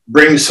wife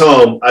brings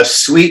home a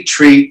sweet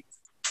treat.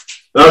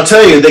 And I'll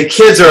tell you, the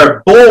kids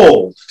are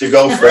bold to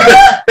go for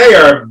it. They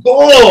are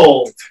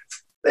bold.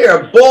 They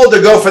are bold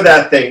to go for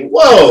that thing.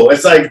 Whoa,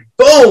 it's like,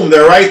 boom,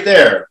 they're right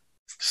there.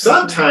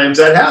 Sometimes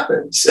that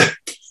happens.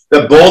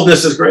 The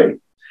boldness is great.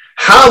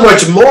 How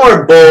much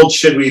more bold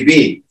should we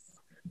be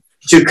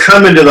to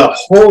come into the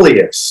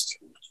holiest?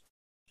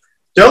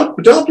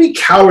 Don't be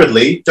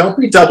cowardly. Don't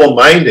be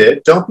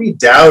double-minded. Don't be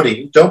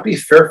doubting. Don't be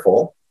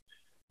fearful.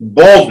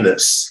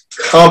 Boldness,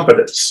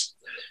 confidence,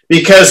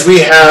 because we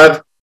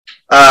have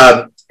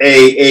a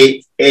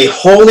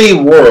holy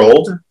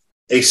world,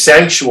 a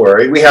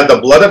sanctuary. We have the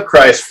blood of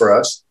Christ for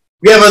us.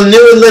 We have a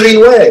new and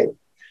living way.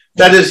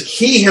 That is,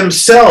 he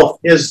himself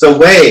is the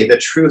way, the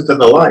truth, and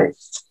the life.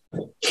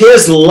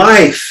 His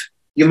life,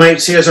 you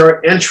might say, is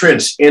our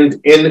entrance into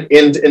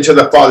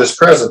the Father's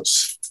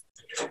presence.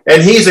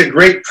 And he's a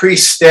great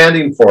priest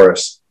standing for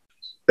us.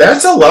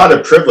 That's a lot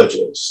of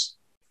privileges.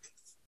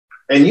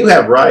 And you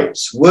have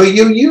rights. Will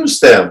you use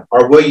them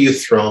or will you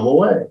throw them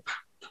away?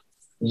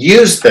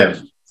 Use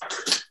them.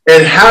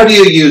 And how do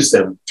you use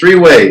them? 3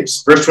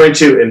 ways. Verse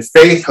 22, in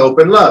faith, hope,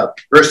 and love.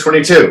 Verse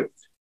 22,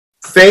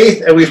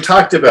 faith, and we've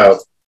talked about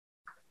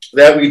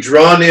that we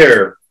draw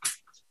near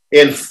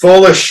in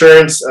full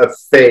assurance of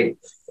faith.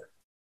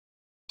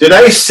 Did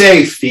I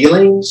say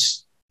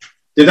feelings?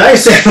 Did I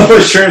say full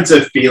assurance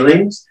of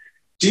feelings?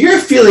 Do your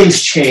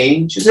feelings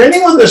change? Is there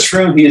anyone in this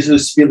room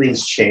whose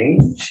feelings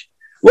change?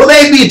 Will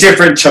they be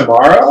different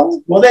tomorrow?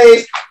 Will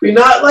they be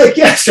not like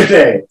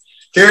yesterday?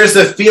 Here's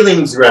the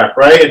feelings graph,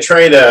 right? I'm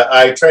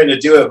trying to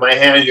do it with my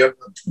hand.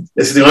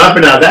 This is going up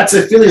and down. That's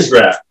a feelings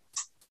graph.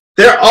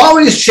 They're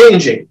always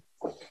changing,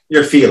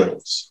 your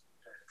feelings.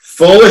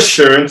 Full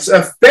assurance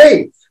of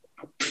faith.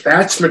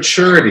 That's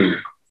maturity.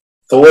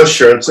 Full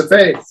assurance of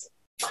faith.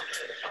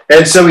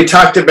 And so we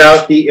talked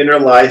about the inner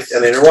life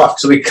and the inner walk.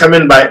 So we come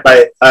in and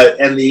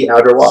the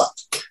outer walk.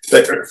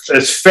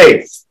 There's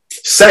faith.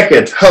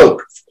 Second,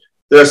 hope.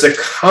 There's a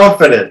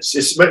confidence.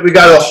 We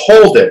got to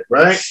hold it,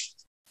 right?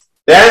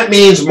 That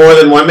means more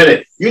than 1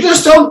 minute. You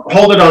just don't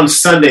hold it on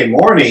Sunday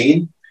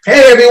morning.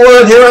 Hey,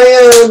 everyone, here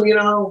I am, you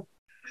know.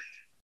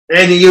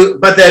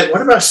 But then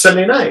what about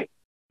Sunday night?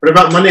 What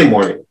about Monday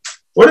morning?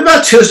 What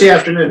about Tuesday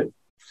afternoon?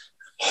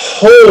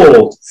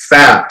 Hold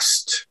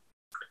fast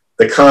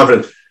the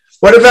confidence.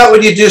 What about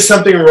when you do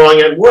something wrong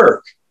at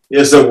work?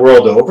 Is the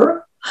world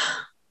over?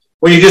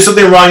 When you do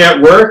something wrong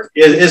at work,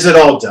 is it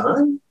all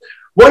done?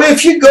 What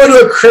if you go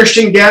to a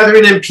Christian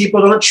gathering and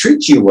people don't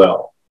treat you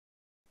well?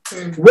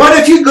 What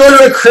if you go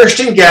to a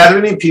Christian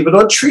gathering and people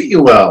don't treat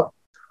you well?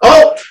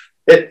 Oh,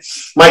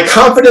 my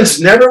confidence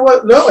never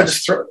was. No, I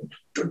just throw.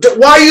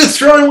 Why are you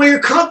throwing away your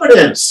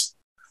confidence?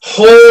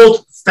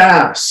 Hold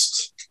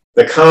fast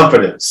the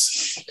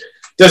confidence.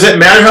 Does it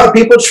matter how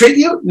people treat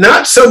you?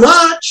 Not so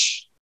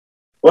much.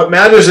 What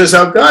matters is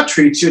how God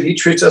treats you, and he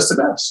treats us the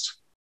best.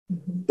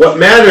 What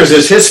matters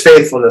is his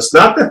faithfulness,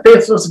 not the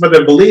faithfulness of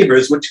other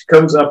believers, which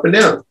comes up and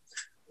down.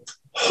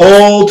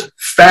 Hold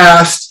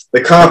fast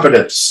the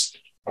confidence.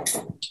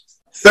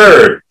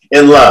 Third,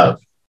 in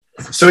love.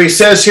 So he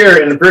says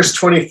here in verse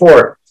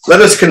 24,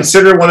 let us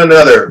consider one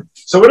another.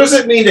 So what does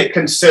it mean to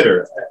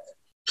consider?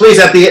 Please,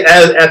 at the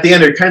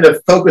end, kind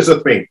of focus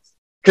with me.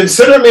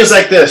 Consider means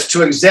like this,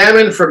 to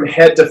examine from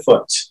head to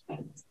foot,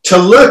 to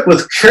look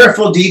with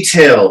careful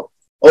detail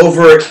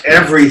over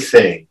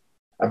everything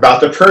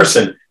about the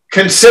person.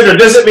 Consider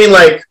doesn't mean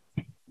like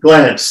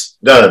glance,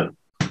 done.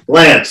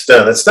 Glance,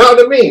 done. That's not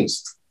what it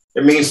means.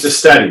 It means to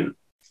study.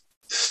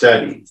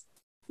 Study.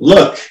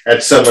 Look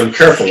at someone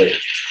carefully.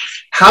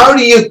 How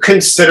do you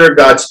consider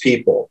God's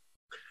people?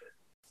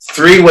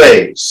 3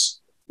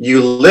 ways.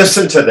 You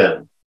listen to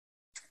them,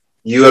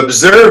 you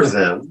observe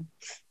them,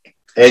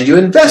 and you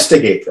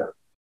investigate them.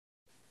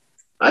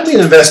 I mean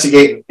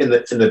investigate in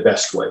the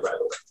best way, by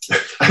the way.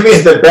 I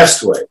mean the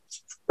best way.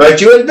 But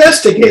you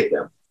investigate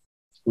them.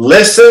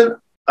 Listen,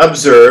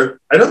 observe.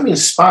 I don't mean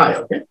spy,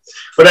 okay?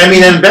 But I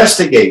mean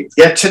investigate.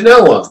 Get to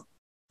know them.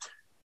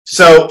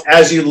 So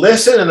as you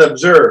listen and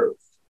observe,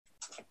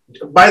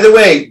 by the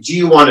way, do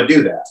you want to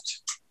do that?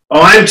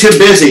 Oh, I'm too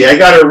busy. I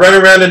got to run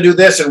around and do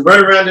this and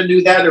run around and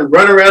do that and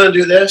run around and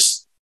do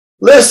this.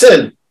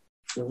 Listen,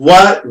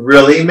 what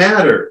really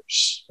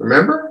matters?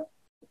 Remember?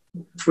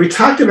 We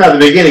talked about at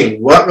the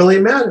beginning, what really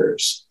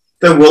matters?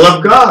 The will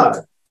of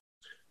God.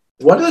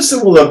 What is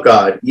the will of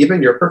God?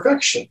 Even your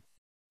perfection.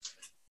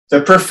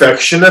 The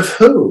perfection of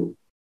who?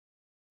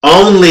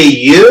 Only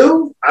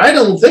you? I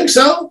don't think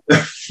so.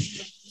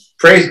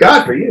 Praise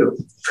God for you.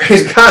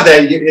 Praise God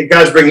that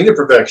God's bringing you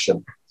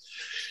perfection.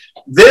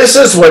 This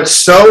is what's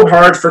so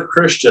hard for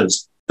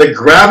Christians. The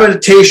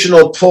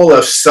gravitational pull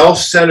of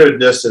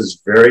self-centeredness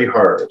is very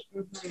hard.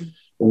 Mm-hmm.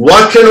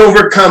 What can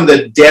overcome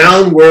the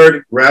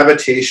downward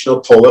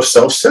gravitational pull of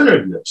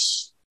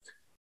self-centeredness?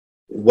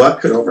 What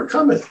could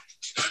overcome it?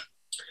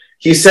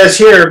 He says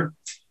here,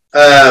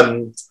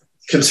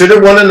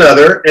 consider one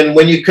another, and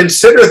when you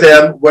consider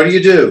them, what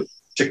do?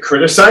 To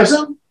criticize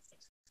them?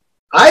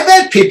 I've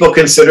had people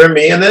consider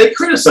me and then they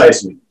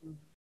criticize me.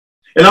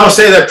 And I'll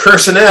say that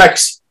person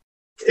X,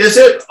 is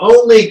it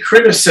only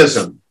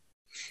criticism?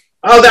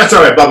 Oh, that's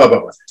all right, blah, blah,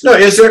 blah, blah. No,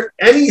 is there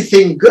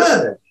anything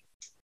good?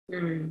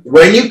 Mm-hmm.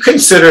 When you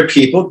consider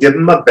people, give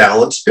them a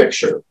balanced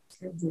picture.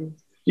 Mm-hmm.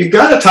 You've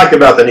got to talk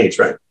about the needs,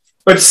 right?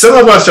 But some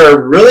of us are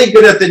really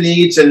good at the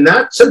needs and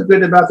not so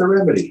good about the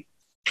remedy.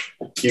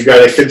 You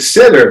got to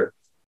consider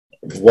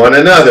one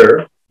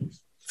another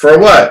for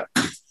what?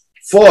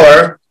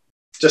 For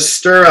to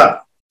stir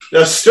up.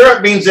 Now, stir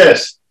up means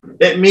this.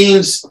 It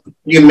means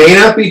you may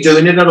not be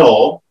doing it at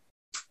all,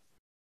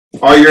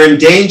 or you're in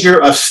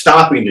danger of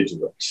stopping to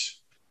do it.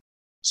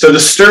 So to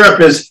stir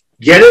up is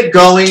get it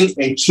going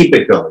and keep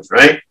it going,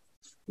 right?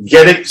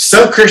 Get it.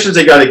 Some Christians,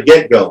 they got to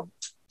get going.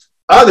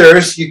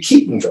 Others, you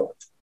keep them going.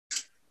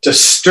 To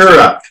stir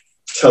up,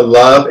 to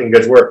love and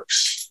good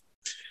works.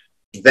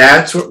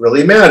 That's what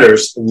really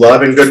matters,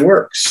 love and good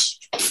works.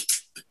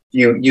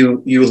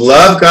 You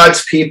love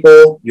God's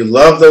people, you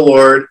love the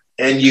Lord,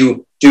 and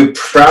you do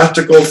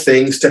practical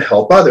things to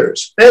help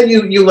others. And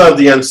you love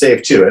the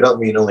unsaved too. I don't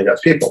mean only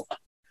God's people.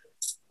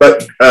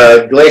 But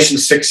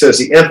Galatians 6 says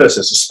the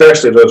emphasis,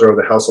 especially those who are of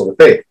the household of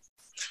faith,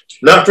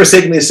 not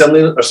forsaking the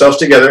assembling ourselves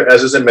together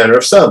as is a manner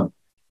of some,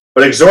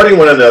 but exhorting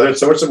one another, and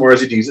so much the more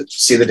as you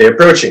see the day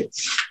approaching.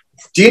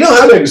 Do you know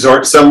how to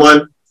exhort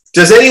someone?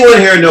 Does anyone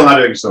here know how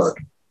to exhort?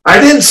 I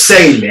didn't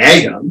say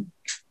nag them.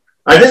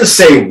 I didn't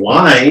say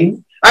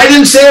whine. I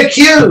didn't say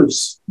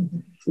accuse.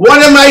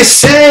 What am I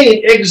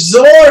saying?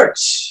 Exhort.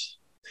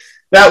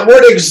 That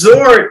word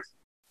exhort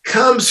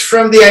comes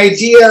from the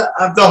idea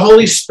of the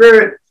Holy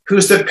Spirit,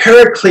 who's the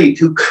paraclete,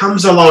 who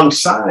comes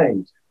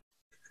alongside.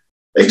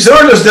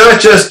 Exhort is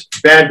not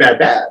just bad, bad,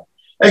 bad.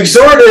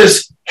 Exhort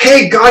is,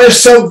 hey, God is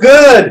so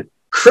good.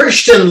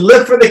 Christian,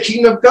 live for the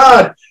kingdom of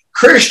God.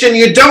 Christian,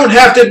 you don't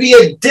have to be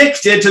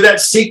addicted to that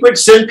secret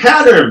sin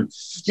pattern.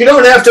 You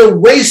don't have to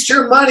waste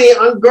your money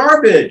on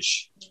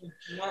garbage.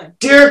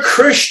 Dear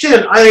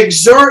Christian, I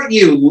exhort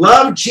you,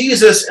 love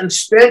Jesus and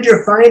spend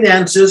your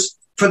finances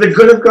for the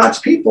good of God's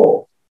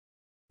people,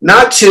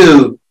 not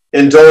to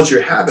indulge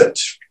your habit.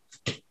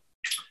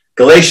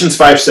 Galatians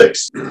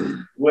 5:6.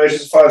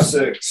 Galatians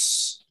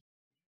 5:6.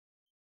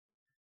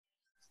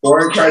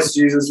 For in Christ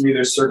Jesus,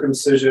 neither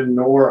circumcision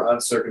nor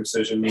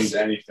uncircumcision means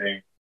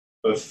anything,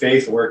 but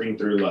faith working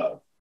through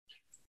love.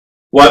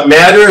 What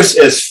matters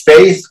is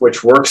faith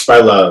which works by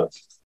love.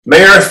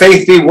 May our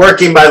faith be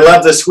working by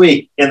love this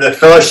week in the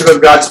fellowship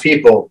of God's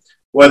people,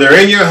 whether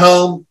in your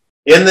home,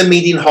 in the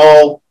meeting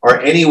hall,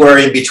 or anywhere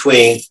in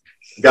between.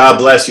 God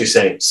bless you,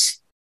 saints.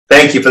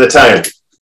 Thank you for the time.